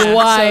 It's gonna be So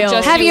wild.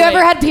 just Have you you ever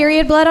wait. had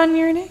period blood on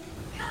your neck?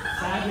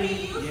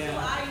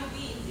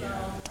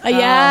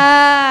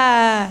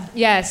 Yeah.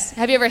 Yes.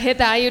 Have you ever hit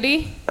the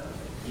IUD?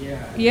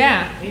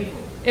 Yeah.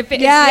 If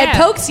it, Yeah, it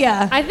pokes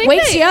ya. I think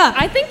Wakes they, you up.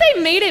 I think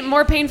they made it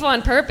more painful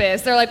on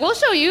purpose. They're like, "We'll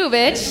show you,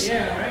 bitch."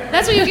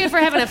 That's what you get for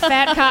having a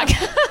fat cock.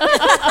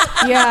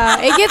 Yeah,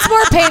 it gets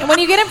more pain when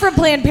you get it from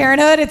Planned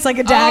Parenthood. It's like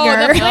a Oh,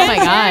 dagger. the Oh my Planned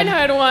God.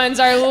 Parenthood ones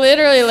are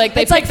literally like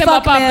they It's pick like, them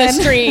up fuck, off man. the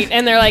street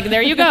and they're like,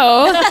 "There you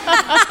go."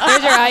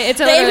 There's your eye. It's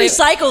They literally-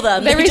 recycle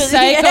them. They just-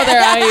 recycle yeah.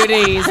 their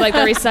IUDs, like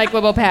the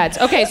recyclable pads.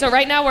 Okay, so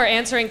right now we're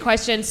answering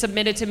questions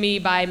submitted to me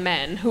by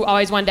men who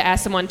always wanted to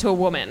ask someone to a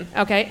woman.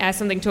 Okay, ask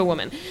something to a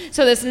woman.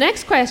 So this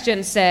next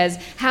question says,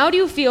 how do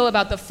you feel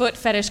about the foot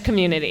fetish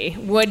community?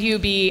 Would you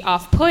be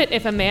off-put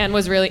if a man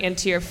was really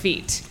into your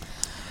feet?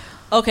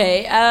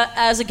 Okay,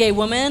 as a gay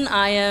woman,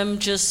 I am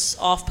just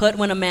off-put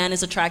when a man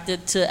is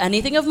attracted to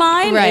anything of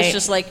mine. Right. It's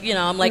just like, you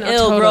know, I'm like, No, ew,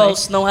 totally.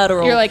 gross, no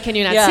hetero. You're like, can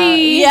you not Yeah.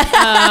 see? Yeah.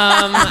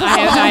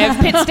 I have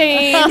pit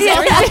stains,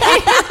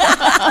 everything.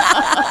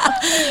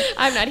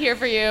 I'm not here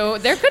for you.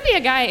 There could be a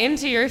guy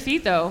into your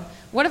feet, though.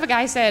 What if a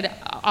guy said,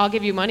 "I'll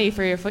give you money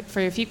for your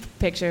feet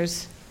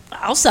pictures"?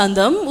 I'll send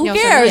them. Who You'll send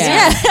cares? them?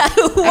 Yeah.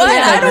 What?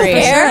 I don't agree.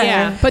 care.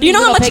 Yeah. But You know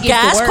these how little much piggies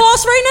gas could work.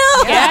 costs right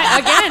now? Yeah,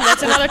 again,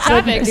 that's another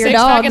topic. Your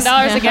 $6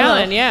 dogs. a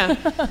gallon. Yeah.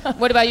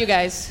 What about you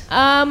guys?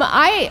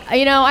 I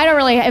don't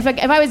really. If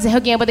I was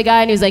hooking up with a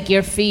guy and he was like,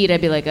 "Your feet,"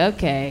 I'd be like,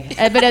 "Okay,"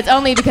 but it's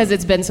only because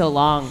it's been so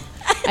long.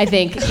 I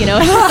think,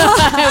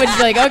 I would just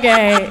be like,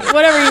 "Okay,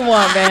 whatever you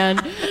want, man."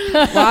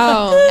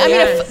 Wow. I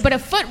mean, but a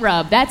foot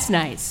rub, that's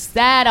nice.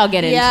 That I'll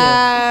get into.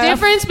 Yeah.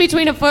 Difference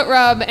between a foot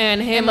rub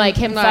and him,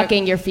 Him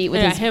fucking your feet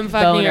with yeah, his him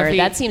fucking your boner. feet.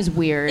 That seems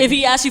weird. If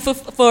he asked you for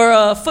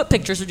foot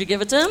pictures, would you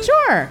give it to him?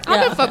 Sure. I'll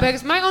Yeah. give foot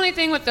pics. My only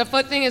thing with the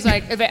foot thing is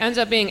like if it ends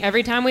up being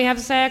every time we have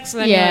sex,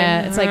 then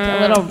Yeah, it's like a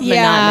little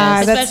Yeah,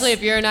 monotonous. that's- especially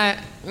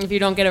if you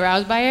don't get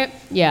aroused by it.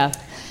 Yeah.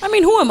 I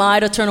mean, who am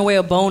I to turn away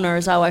a boner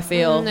is how I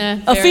feel. Nah,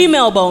 A fair.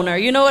 female boner,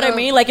 you know what I Oh.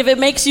 mean? Like, if it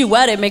makes you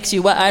wet, it makes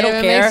you wet. I don't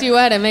if care. It makes you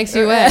wet. It makes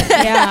you wet.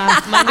 Yeah.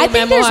 My new I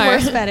think there's memoir.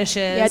 worse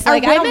fetishes. Yeah,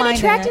 Like, are I don't women mind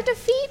attracted it. to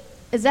feet?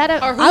 Is that a?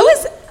 Or who? I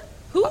was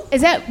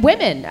Is that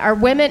women? Are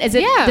women? Is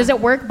it? Yeah. Does it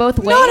work both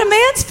ways? not a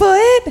man's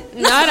foot.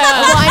 Not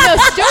Well, I know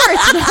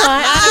Stuart's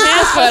not. not a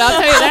man's foot. I'll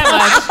tell you that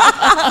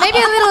much. Maybe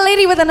a little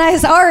lady with a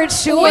nice arch,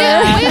 sure.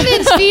 Yeah.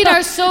 Women's feet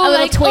are so A little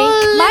like twink.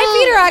 My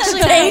feet are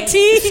actually nice.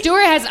 Dainty.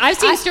 Stuart has. I've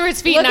seen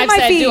Stuart's feet, look and at I've my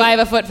said, feet. "Do I have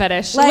a foot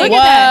fetish?" Like, Look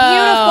at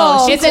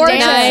that. beautiful. It's a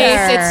gorgeous.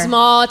 nice. It's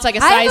small. It's like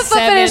a I have a size foot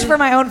 7. fetish for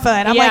my own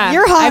foot. I'm Yeah. like,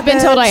 you're hot. I've been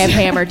told I bitch. have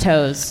hammer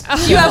toes.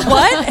 You have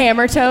what?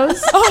 Hammer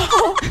toes?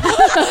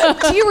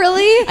 Do you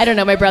really? I don't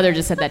know. My brother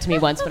just said that to me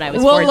once when I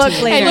was We'll 14.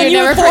 look later. And When you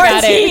you never were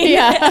forgot it. 14.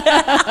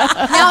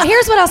 Yeah. Now,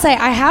 here's what I'll say.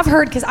 I have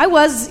heard, because I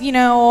was,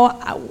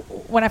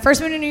 when I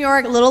first moved to New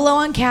York, a little low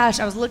on cash,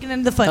 I was looking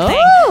into the foot Oh.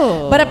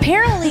 thing. But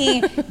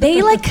apparently,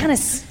 they like kind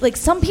of, like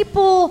some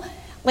people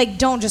like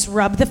don't just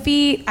rub the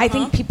feet. I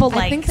think people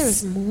like I think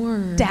there's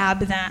more. stab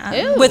them.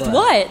 Ew. With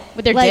what?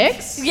 With their Like-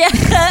 dicks? Yeah.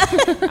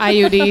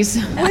 IUDs.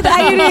 With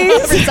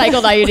IUDs.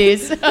 Recycled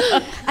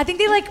IUDs. I think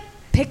they like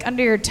pick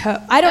under your toe.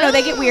 I don't know.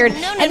 They get weird.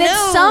 no, And then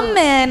no. some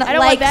men I don't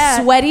like want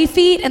that. sweaty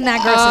feet, and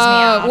that grosses me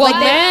out. Well,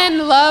 Like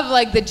men love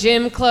like the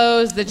gym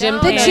clothes, the gym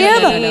the panties,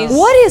 gym.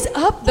 What is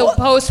up? the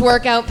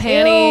post-workout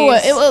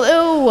panties. Ew, ew,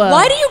 ew.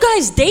 Why do you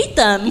guys date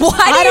them? Why do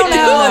I you don't do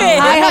know. it? I I'm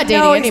not have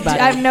dating no anybody.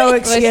 I have no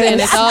excuse. Listen,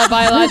 it's all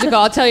biological.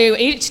 I'll tell you,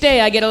 each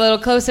day I get a little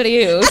closer to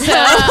you. So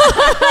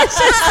let's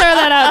just throw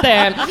that out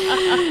there.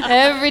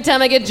 Every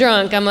time I get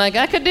drunk, I'm like,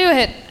 I could do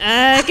it.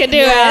 I could do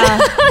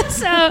it.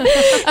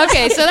 So,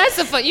 okay, so that's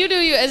the fun. You do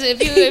you. As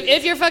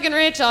if you're fucking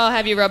rich, I'll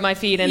have you rub my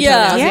feet and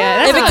Yeah. toenails. Yeah.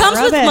 That's If it fun. comes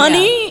Rub with it.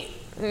 money,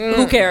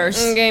 Who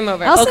cares? Game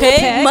over. I'll send a Okay,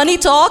 pic. money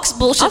talks,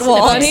 bullshit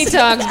walks. Money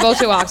talks,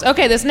 bullshit walks.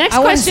 Okay, this next I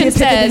want to see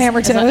question a pic of the says.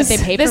 hammer toes. They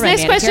pay for This my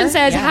next question manicure?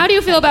 says, Yeah. how do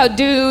you feel about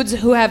dudes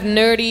who have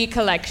nerdy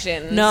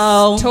collections?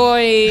 No.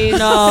 Toys,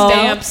 No.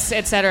 stamps,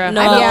 etc.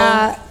 No.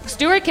 Yeah.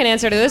 Stuart can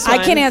answer to this I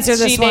one. can answer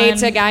this She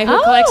dates one. a guy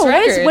who collects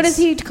records. What does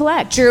he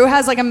collect? Drew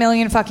has like a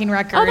million fucking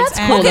records. Oh, that's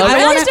and cool. Okay, though. but I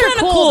at wanna- least they're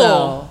Cool, cool.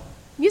 though.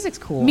 Music's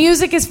cool.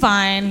 Music is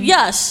fine.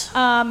 Yes.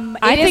 I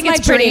It is think my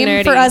it's pretty dream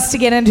nerdy. for us to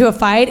get into a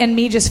fight and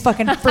me just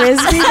fucking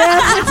frisbee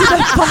them into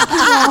the fucking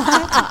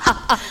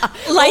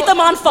wall. Light them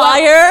on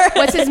fire.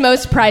 What's his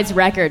most prized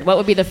record? What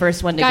would be the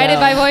first one to Guided go?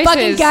 by voices.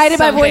 Fucking guided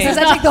by something. voices.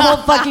 I take the whole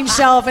fucking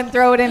shelf and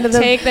throw it into the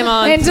Take them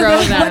on, into throw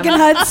the them. fucking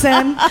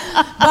Hudson.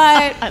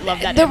 But I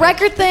love that the image.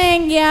 record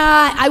thing,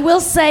 yeah, I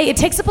will say it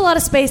takes up a lot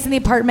of space in the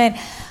apartment.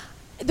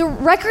 The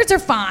records are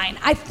fine.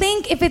 I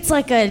think if it's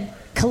like a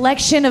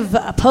collection of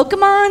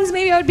Pokemons,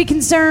 maybe I would be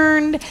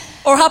concerned.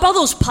 Or how about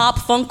those Pop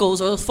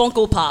Funkos or those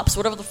Funko Pops,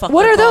 whatever the fuck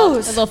What they're are called.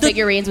 those? The little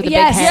figurines with the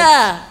Yes. big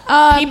heads.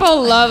 Yeah.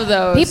 People love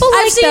those. People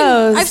like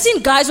those. I've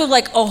seen guys with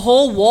like a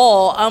whole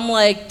wall. I'm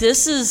like,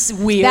 this is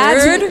weird.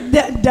 That's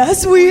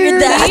weird.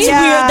 That's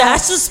Yeah. weird.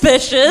 That's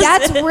suspicious.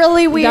 That's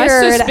really weird.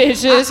 That's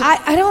suspicious.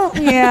 I don't.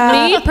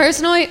 Yeah. Me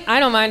personally, I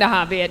don't mind a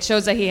hobby. It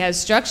shows that he has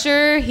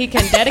structure. He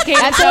can dedicate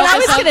That's himself what I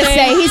was to gonna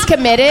something. say. He's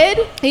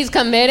committed. He's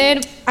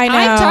committed. I know.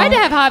 I've tried to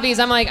have hobbies.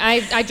 I'm like,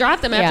 I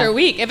drop them after Yeah. a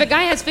week. If a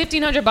guy has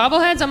 1,500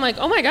 bobbleheads, I'm like,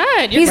 oh my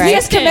god, you're He has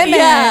risking. commitment.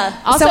 Yeah. So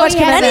Also, much he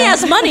has- and he commitment.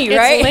 has money, It's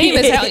right? lame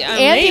as hell.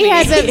 And he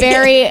has a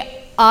very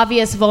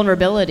obvious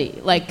vulnerability.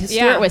 Like Stuart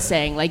Yeah. was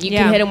saying, like you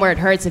Yeah. can hit him where it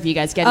hurts if you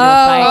guys get into a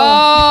fight.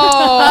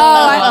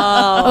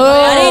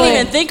 I didn't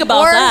even think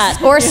about that.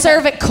 Or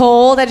serve it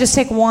cold. I just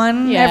take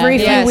one every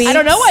few Yes. weeks. I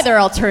don't know why they're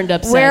all turned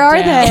upside Where are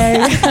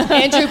down.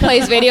 they? Andrew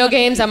plays video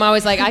games. I'm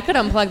always like, I could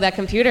unplug that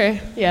computer.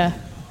 Yeah.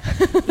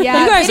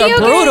 Yeah, You guys are video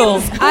brutal.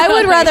 games, I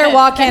would rather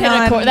walk in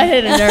on. That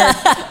hit a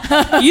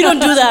nerve. You don't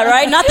do that,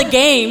 right? Not the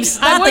games.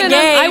 I Not the wouldn't,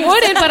 I games.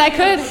 wouldn't, but I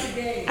could.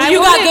 You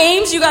got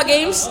games? You got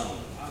games?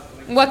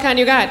 What kind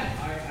you got?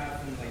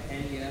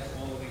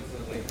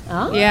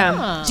 Oh.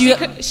 Yeah. Do you,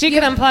 She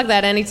could unplug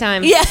that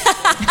anytime. yeah.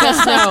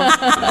 Just know.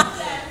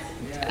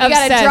 You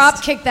gotta Obsessed.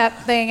 drop kick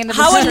that thing into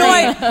the How street.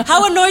 annoyed?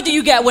 How annoyed do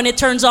you get when it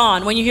turns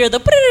on? When you hear the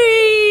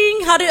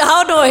pring?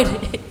 How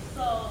annoyed?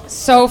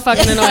 So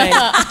fucking annoying.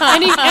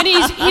 And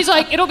he's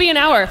like, it'll be an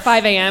hour,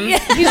 5 a.m. He's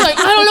like,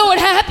 I don't know what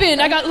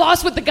happened. I got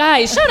lost with the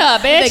guys. Shut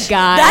up, bitch. The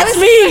guy. That's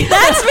me.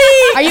 That's me.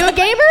 Are you a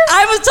gamer?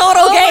 I'm a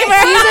total gamer.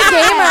 He's a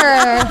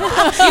gamer.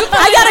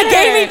 I got a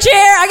gaming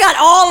chair. I got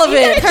all of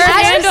it.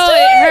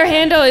 Her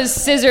handle is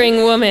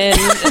Scissoring Woman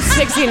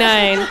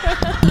 69.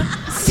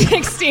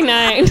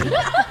 69.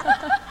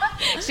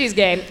 She's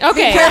gay.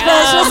 Okay.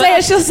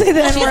 She'll say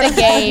the N-word. She's a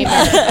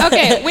gamer.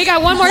 Okay, we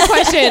got one more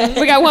question.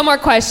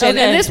 Okay.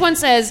 And this one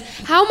says,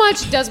 how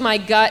much does my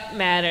gut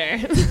matter?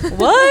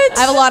 What?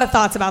 I have a lot of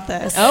thoughts about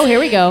this. Oh, here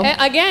we go.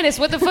 Again, it's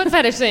with the foot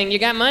fetish thing. You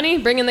got money?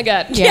 Bring in the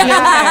gut.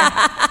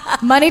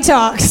 Money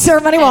talks or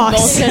money walks.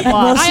 bullshit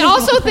walks. I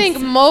also think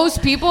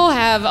most people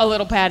have a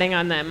little padding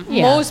on them.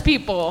 Yeah. Most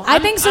people. I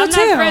think so, I'm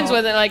too. not friends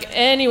with like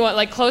anyone,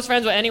 like close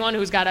friends with anyone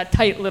who's got a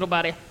tight little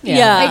body.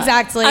 Yeah.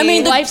 Exactly. I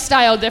mean,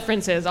 Lifestyle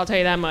differences, I'll tell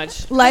you that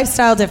much.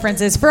 Lifestyle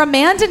differences. For a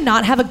man to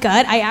not have a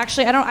gut, I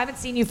haven't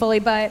seen you fully,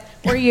 but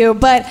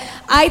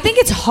I think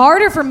it's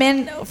harder for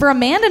a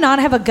man to not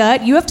have a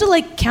gut. You have to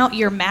like count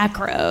your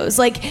macros.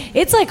 Like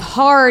it's like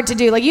hard to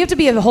do. Like you have to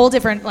be a whole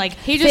different like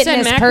He just said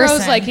fitness macros,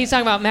 person. like he's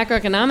talking about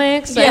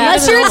macroeconomics. Yeah.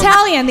 Unless you're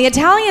Italian. The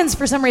Italians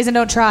for some reason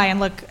don't try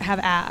and have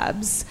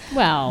abs.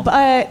 Well,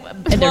 But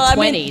in their Well,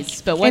 I mean,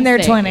 20s, but once in their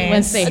they, 20s.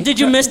 once they Did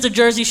you miss the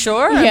Jersey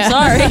Shore? Yeah. I'm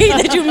sorry.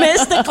 Did you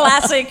miss the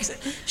classic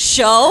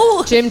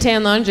show? Gym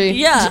tan laundry.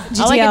 Yeah.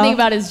 all I can GTL. think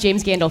about is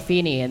James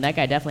Gandolfini, and that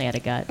guy definitely had a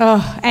gut.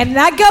 oh, and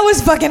that gut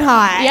was fucking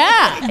hot.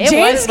 Yeah, it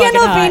James was fucking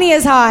Gandolfini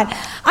is hot.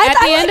 I At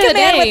the end like of a the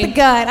man day- with a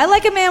gut. I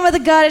like a man with a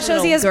gut. It shows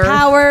Little he has girth.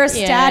 power,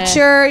 Yeah.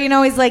 stature. You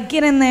know, he's like,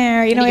 get in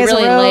there. You know, He he has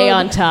really a robe. lay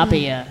on top of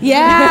you.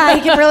 Yeah,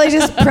 he can really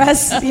just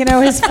press,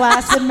 his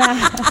flaccid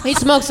mouth. He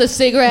smokes a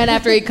cigarette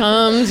after he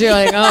comes. You're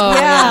like, oh.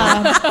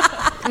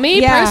 Yeah,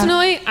 Me Yeah.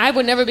 personally, I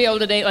would never be able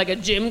to date like a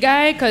gym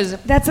guy because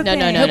that's a No, thing.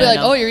 no, he'll be like,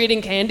 no. oh, you're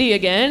eating candy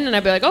again, and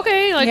I'd be like,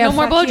 okay, like Yeah, no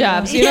more fuck you.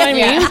 blowjobs. You know what I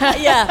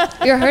mean?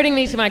 Yeah. You're hurting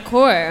me to my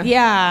core.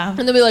 Yeah.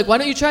 And they'll be like, why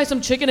don't you try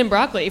some chicken and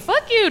broccoli?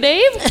 Fuck you,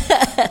 Dave.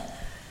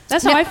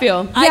 That's how I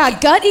feel. Yeah,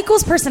 gut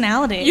equals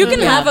personality. You can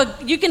have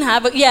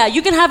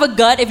a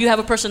gut if you have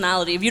a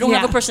personality. If you don't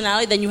have a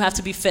personality, then you have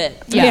to be fit.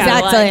 Yeah.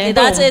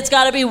 Exactly. It's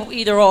got to be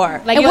either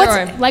or. Like,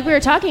 And like we were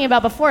talking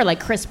about before, like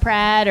Chris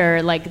Pratt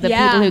or like the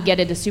Yeah. people who get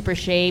into super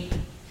shape.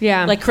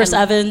 Yeah. Like Chris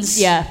Evans.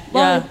 Yeah.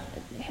 Well,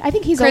 I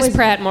think he's Chris always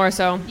Pratt more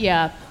so.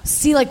 Yeah.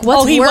 See, like,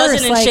 what's Oh, he worse?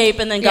 wasn't in like, shape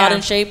and then got yeah.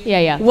 in shape. Yeah,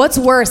 yeah. What's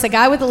worse, a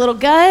guy with a little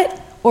gut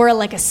or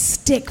like a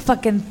stick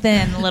fucking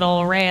thin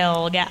little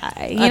rail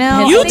guy? You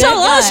know? piss You I think tell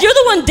a us. gut. You're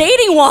the one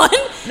dating one.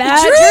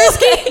 Nah, Drew.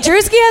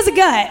 Drewski has a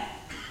gut.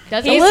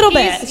 Does A little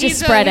bit. It's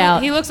just spread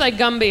out. He looks like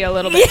Gumby a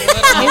little bit.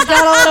 He's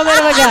got a little bit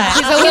of a gut.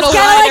 He's a little He's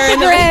kind wider of in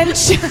like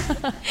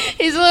the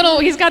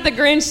Grinch. He's got the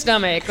Grinch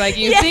stomach. Like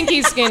you think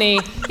he's skinny,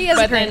 He is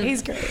but great. then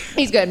He's great.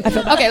 he's good.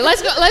 Okay,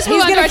 let's move He's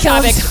on to gonna our kill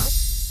topic.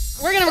 us.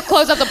 We're gonna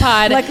close up the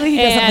pod. Luckily he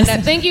doesn't and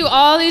listen. thank you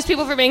all these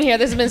people for being here.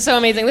 This has been so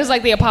amazing. This is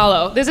like the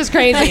Apollo. This is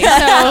crazy.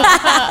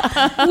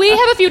 So we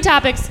have a few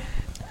topics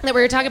that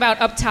we're talking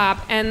about up top,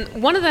 and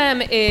one of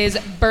them is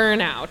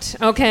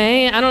burnout.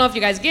 Okay, I don't know if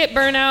you guys get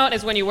burnout.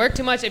 It's when you work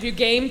too much. If you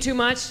game too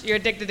much, you're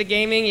addicted to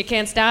gaming. You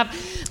can't stop.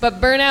 But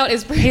burnout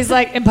is. He's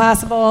like,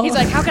 impossible. He's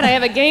like, how could I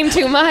have a game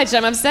too much?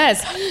 I'm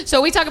obsessed.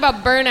 So we talk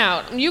about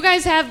burnout. You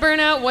guys have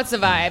burnout. What's the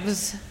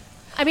vibes?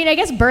 I mean, I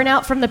guess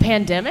burnout from the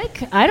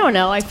pandemic. I don't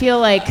know. I feel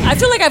like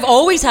I've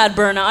always had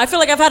burnout. I feel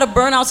like I've had a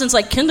burnout since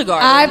like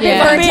kindergarten. I've been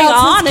Yeah. burnt Being out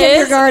since honest.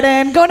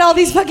 kindergarten, going to all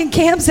these fucking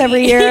camps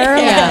every year.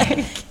 Yeah.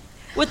 Like,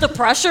 With the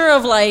pressure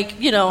of like,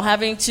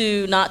 having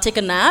to not take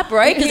a nap,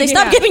 right? Because they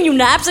Yeah. stopped giving you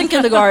naps in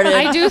kindergarten.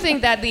 I do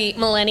think that the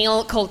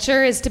millennial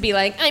culture is to be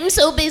like, I'm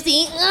so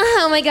busy.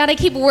 Oh my God, I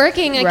keep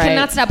working. I Right.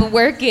 cannot stop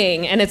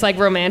working. And it's like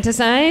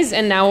romanticized.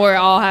 And now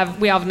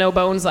we have no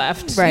bones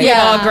left. Right. We've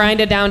Yeah. all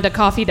grinded down to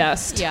coffee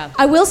dust. yeah.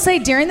 I will say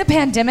during the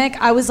pandemic,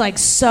 I was like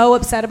so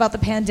upset about the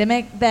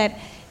pandemic that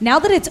now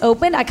that it's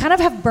opened, I kind of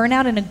have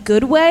burnout in a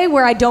good way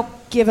where I don't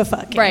give a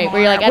fuck Right, anymore,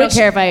 where you're like, I don't which-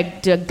 care if I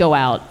go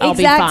out. I'll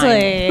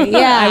Exactly, be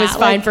fine. yeah, I was fine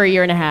like- for a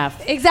year and a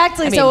half.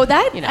 Exactly. I mean, so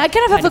that you know, I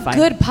kind of have kinda a fine.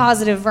 good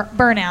positive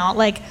burnout.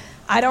 Like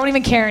I don't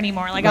even care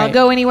anymore. Like I'll Right.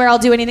 go anywhere, I'll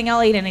do anything,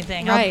 I'll eat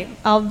anything. Right.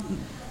 I'll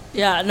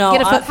Yeah, no.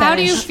 Get a foot How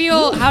do you fetish.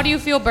 feel? How do you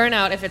feel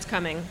burnout if it's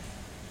coming?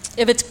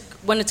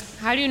 when it's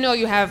How do you know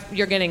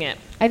you're getting it?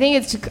 I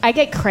think I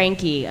get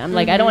cranky. I'm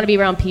like, I don't want to be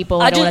around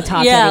people. I don't want to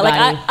talk to yeah, anybody.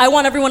 like I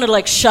want everyone to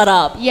like shut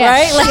up, Yeah,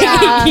 right?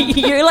 shut Like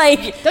you're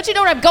like, don't you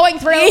know what I'm going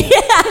through?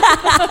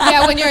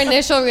 Yeah, when your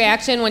initial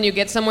reaction when you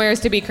get somewhere is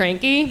to be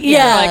cranky.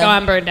 Yeah. You're like, oh,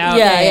 I'm burned out.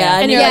 Yeah, yeah.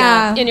 And you're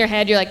Yeah. like, in your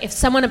head, you're like, if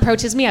someone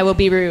approaches me, I will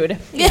be rude.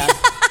 Yeah.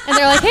 And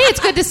they're like, hey, it's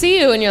good to see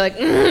you. And you're like,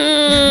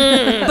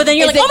 but then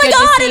you're Is like, it oh my good to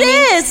God, see it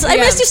me? is. I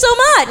Yeah. missed you so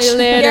much.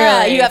 Literally.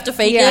 Yeah, you have to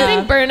fake I it.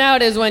 think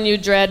burnout is when you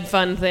dread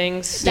fun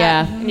things.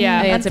 Yeah. Yeah.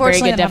 I think it's a very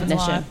Unfortunately, good that happens a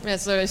lot. definition.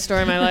 That's the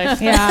story of my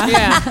life. Yeah.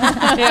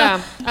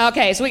 Yeah.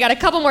 Okay, so we got a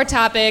couple more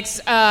topics.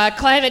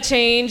 Climate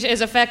change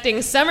is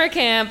affecting summer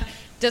camp.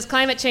 Does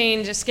climate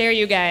change scare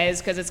you guys?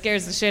 Because it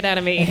scares the shit out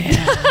of me.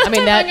 I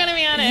mean, I'm going to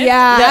be honest.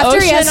 Yeah. the After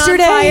ocean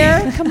yesterday.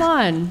 on fire? Come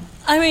on.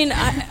 I mean,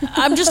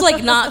 I'm just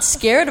like not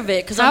scared of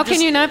it because How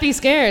can you not be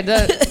scared?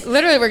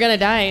 Literally, we're going to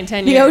die in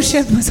 10 The years.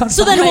 ocean was on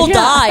So fire. then we'll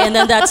die, and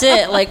then that's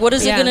it. Like, what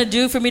is Yeah. it gonna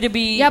do for me to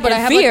be Yeah, but in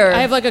I have, fear? I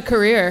have like a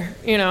career,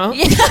 you know?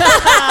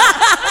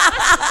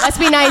 Let's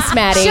be nice,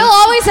 Maddie. She'll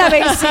always have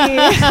AC.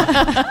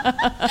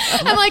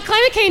 I'm like,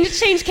 climate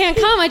change can't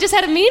come. I just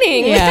had a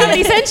meeting Yeah. with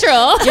Comedy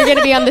Central. You're going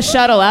to be on the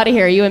shuttle out of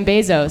here, you and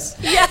Bezos.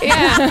 Yeah.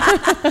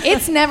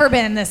 It's never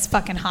been this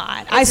fucking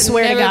hot. I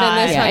swear to never been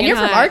God. this Yeah, and you're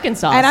from hot.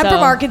 Arkansas. And I'm so- from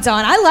Arkansas,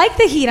 and I like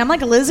the heat. I'm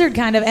like a lizard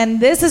kind of, and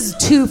this is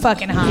too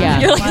fucking hot. Yeah.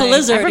 You're like a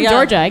lizard. I'm from yeah.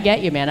 Georgia. I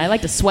get you, man. I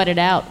like to sweat it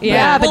out.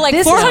 Yeah. but Well, like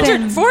this has 400,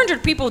 been-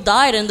 400 people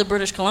died in the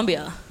British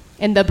Columbia.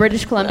 In the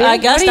British Columbia? I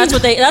guess that's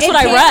what in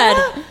I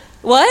Canada? read.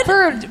 What?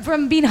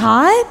 From being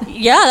hot?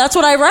 Yeah, that's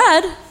what I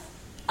read.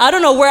 I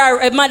don't know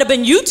where it might have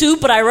been YouTube,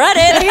 but I read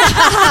it.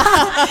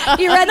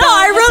 You read No,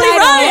 I really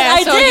read it. Yeah,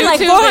 I so did. Like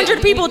YouTube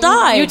 400 people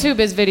died. YouTube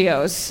is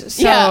videos.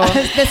 So Yeah.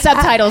 the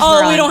subtitles were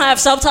Oh, on. we don't have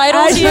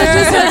subtitles She here.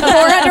 just said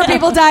 400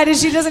 people died, and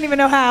she doesn't even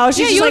know how. She's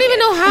yeah, just you like, don't even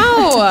know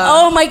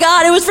how. Oh my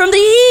God! It was from the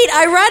heat.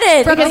 I read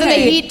it. Because of the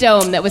Okay. heat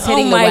dome that was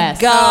hitting Oh my the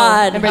west.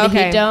 God. Remember the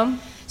Okay. heat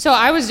dome? So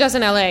I was just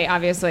in LA,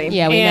 obviously.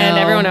 Yeah, we and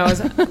know. everyone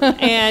knows.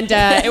 And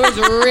it was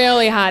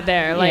really hot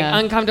there, like Yeah.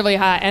 uncomfortably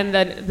hot. And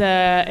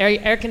the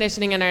air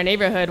conditioning in our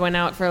neighborhood went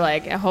out for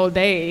like a whole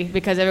day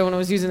because everyone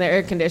was using their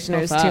air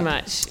conditioners Oh, fuck. too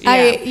much.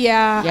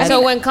 Yeah.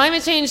 So when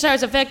climate change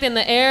starts affecting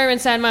the air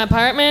inside my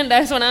apartment,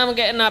 that's when I'm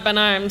getting up in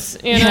arms.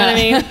 You know what I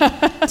mean?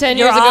 10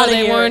 You're years ago, outta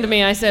they here. warned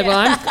me. I said,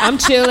 "Well, I'm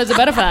chill as a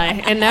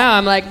butterfly," and now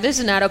I'm like, "This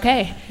is not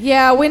okay."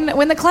 Yeah, when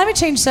the climate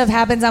change stuff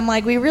happens, I'm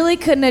like, we really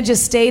couldn't have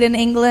just stayed in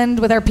England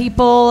with our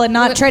people and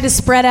not tried to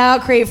spread out,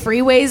 create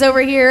freeways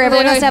over here.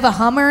 Everyone has to have a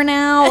Hummer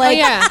now. Like,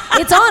 yeah.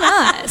 it's on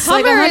us.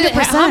 Like 100%.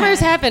 Hummers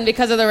happened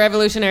because of the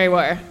Revolutionary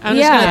War. I'm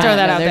just Yeah. going to throw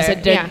that No, out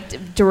there's there.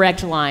 a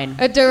direct line.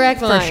 A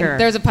direct line. sure.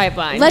 There's a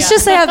pipeline. Let's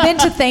just say I've been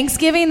to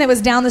Thanksgiving that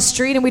was down the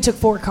street and we took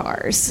 4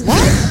 cars.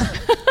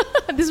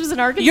 This was in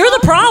Arkansas? You're the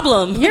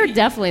problem. You're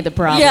definitely the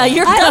problem. Yeah,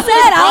 you're I definitely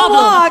said the I'll problem.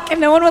 walk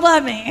and no one would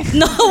let me.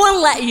 No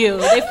one let you.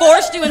 They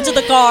forced you into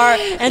the car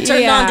and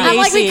turned Yeah. on the I'm AC.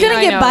 like, we couldn't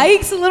I get know.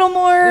 bikes a little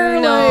more.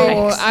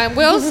 No, like- I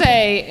will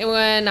say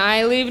when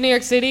I leave New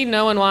York City,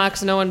 no one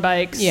walks, no one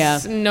bikes. Yeah.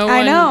 no one.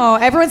 I know.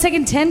 Everyone's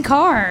taking 10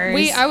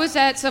 cars. I was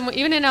at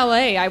even in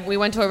LA. We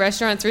went to a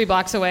restaurant 3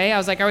 blocks away. I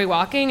was like, "Are we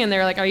walking?" And they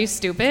were like, "Are you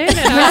stupid?" And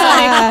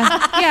I was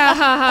like, "Yeah,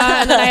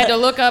 haha." And then I had to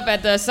look up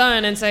at the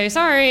sun and say,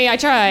 "Sorry, I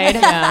tried.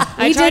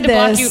 I We tried did to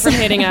block this. you from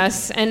hitting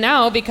us." And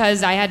now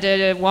because I had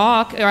to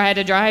walk or I had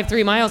to drive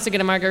 3 miles to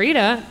get a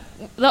margarita,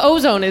 the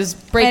ozone is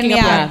breaking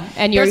And, yeah. apart.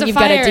 And There's you've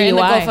got a fire in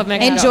the DUI. Gulf of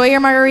Mexico. Enjoy your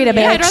margarita, bitch.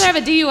 Yeah, I'd rather have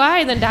a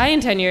DUI than die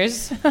in 10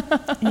 years.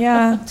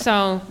 Yeah.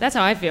 So that's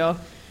how I feel.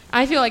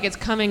 I feel like it's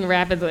coming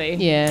rapidly.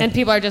 Yeah. And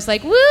people are just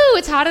like, woo,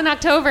 it's hot in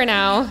October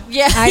now.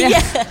 Yeah,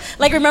 yeah.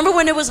 Like, remember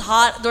when it was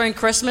hot during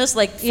Christmas,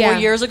 like 4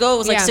 years ago? It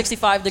was like Yeah.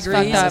 65 It's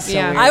degrees. fucked up,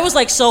 yeah. I was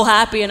like so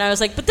happy, and I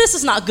was like, but this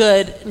is not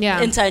good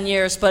Yeah. in 10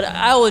 years, but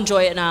I will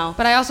enjoy it now.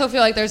 But I also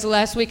feel like there's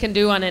less we can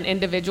do on an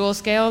individual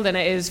scale than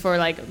it is for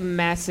like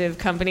massive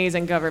companies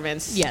and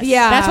governments. Yes.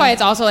 Yeah. That's why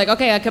it's also like,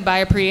 okay, I could buy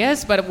a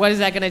Prius, but what is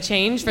that going to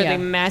change for Yeah. the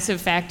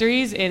massive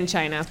factories in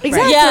China?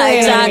 Exactly. Yeah,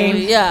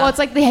 exactly. Yeah. Well, it's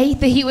like the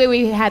heat wave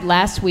we had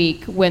last week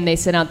when they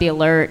sent out the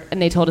alert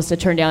and they told us to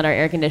turn down our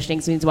air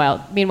conditioning.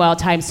 Meanwhile,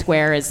 Times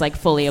Square is like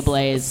fully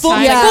ablaze.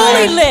 fully, Yeah.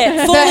 fully lit.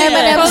 The Fully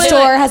M&M lit.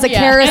 store has a Yeah.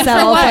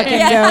 carousel what? fucking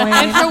Yeah. going.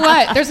 And for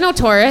what? There's no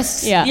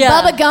tourists. Yeah. Yeah.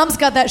 Bubba Gum's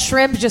got that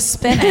shrimp just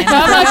spinning.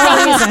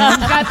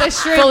 Got the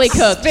shrimp Fully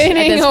cooked at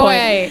spinning this point.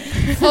 away.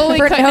 Fully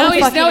For cooked. no Now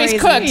he's fucking reason.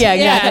 cooked. Yeah,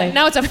 exactly.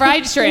 Now it's a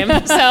fried shrimp.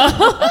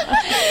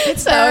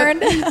 So,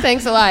 burned.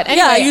 Thanks a lot.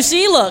 Yeah, Anyway, you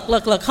see, look.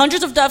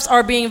 Hundreds of deaths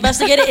are being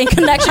investigated in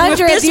connection with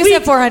Hundreds. this You week.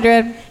 said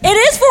 400. It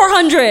is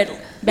 400. Back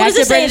what does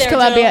to it say British there,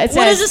 Columbia. Jill? It says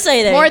What does it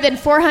say there? more than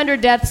 400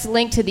 deaths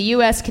linked to the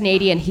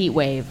U.S.-Canadian heat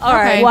wave. All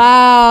right. Okay.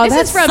 Wow. This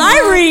that's is from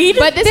I read.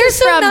 But this They're is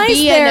so from nice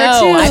BNO. there,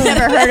 too. I've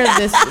never heard of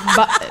this.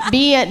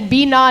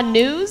 BNon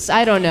News?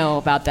 I don't know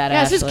about that.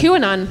 yeah, this is Ashley.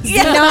 QAnon.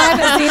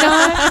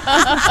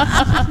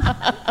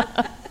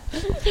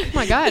 Oh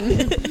my God.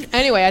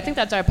 Anyway, I think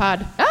that's our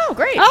pod. Oh,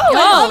 great.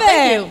 Oh,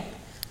 thank you.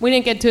 We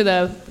didn't get to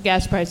the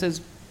gas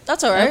prices.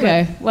 That's all right.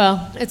 Okay.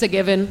 Well, It's a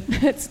given.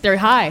 they're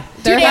high.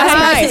 They're Too damn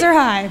high. Prices are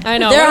high. I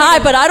know. They're high,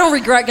 but I don't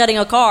regret getting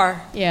a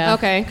car Yeah.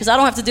 Okay. because I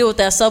don't have to deal with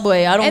that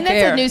subway. I don't And that's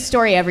care. a news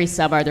story every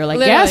summer. They're like,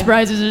 Literally. gas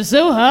prices are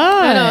so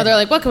high. I know. They're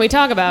like, what can we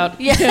talk about?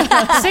 Yeah.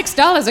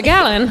 $6 a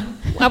gallon.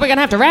 Are we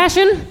gonna have to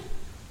ration?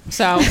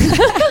 So.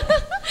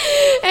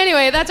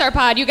 Anyway, that's our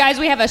pod. You guys,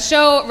 we have a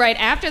show right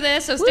after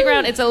this, so stick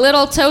around. It's a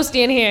little toasty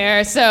in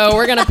here, so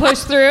we're gonna push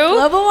through.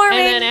 Global warming.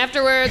 And then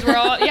afterwards, we're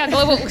all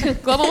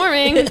global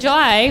warming,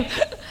 July.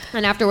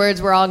 And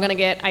afterwards, we're all gonna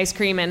get ice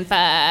cream and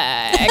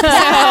fuck.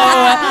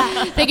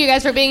 So, thank you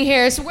guys for being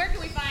here. So, where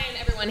can we find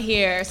everyone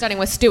here? Starting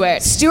with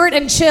Stuart. Stuart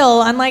and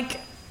chill, unlike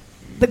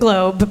the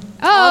globe.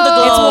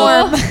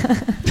 Oh, It's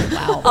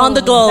warm. On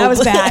the globe. That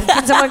was bad.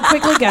 Can someone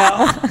quickly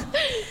go?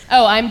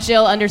 Oh, I'm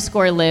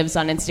Jill_lives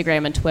on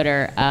Instagram and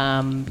Twitter.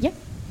 Yeah.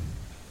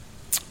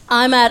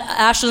 I'm at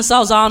Ashton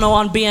Salzano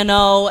on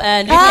BNO,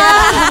 and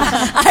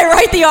I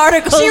write the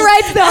articles. She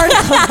writes the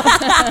article.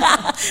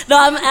 No,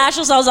 I'm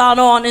Ashton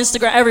Salzano on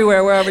Instagram,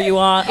 everywhere, wherever you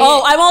want.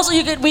 Oh, I'm also.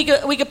 We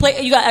could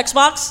play. You got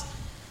Xbox?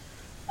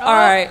 All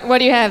right. what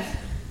do you have?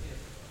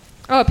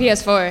 Oh, a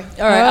PS4.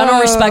 All right. I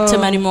don't respect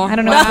him anymore. I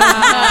don't know.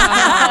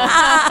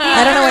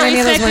 I don't know what any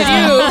of those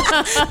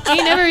words mean.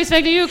 He never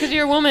respected you because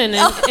you're a woman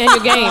and your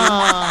game.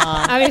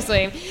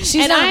 Obviously. She's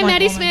and not I'm one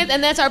Maddie woman. Smith,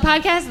 and that's our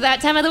podcast,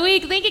 That Time of the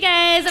Week. Thank you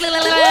guys.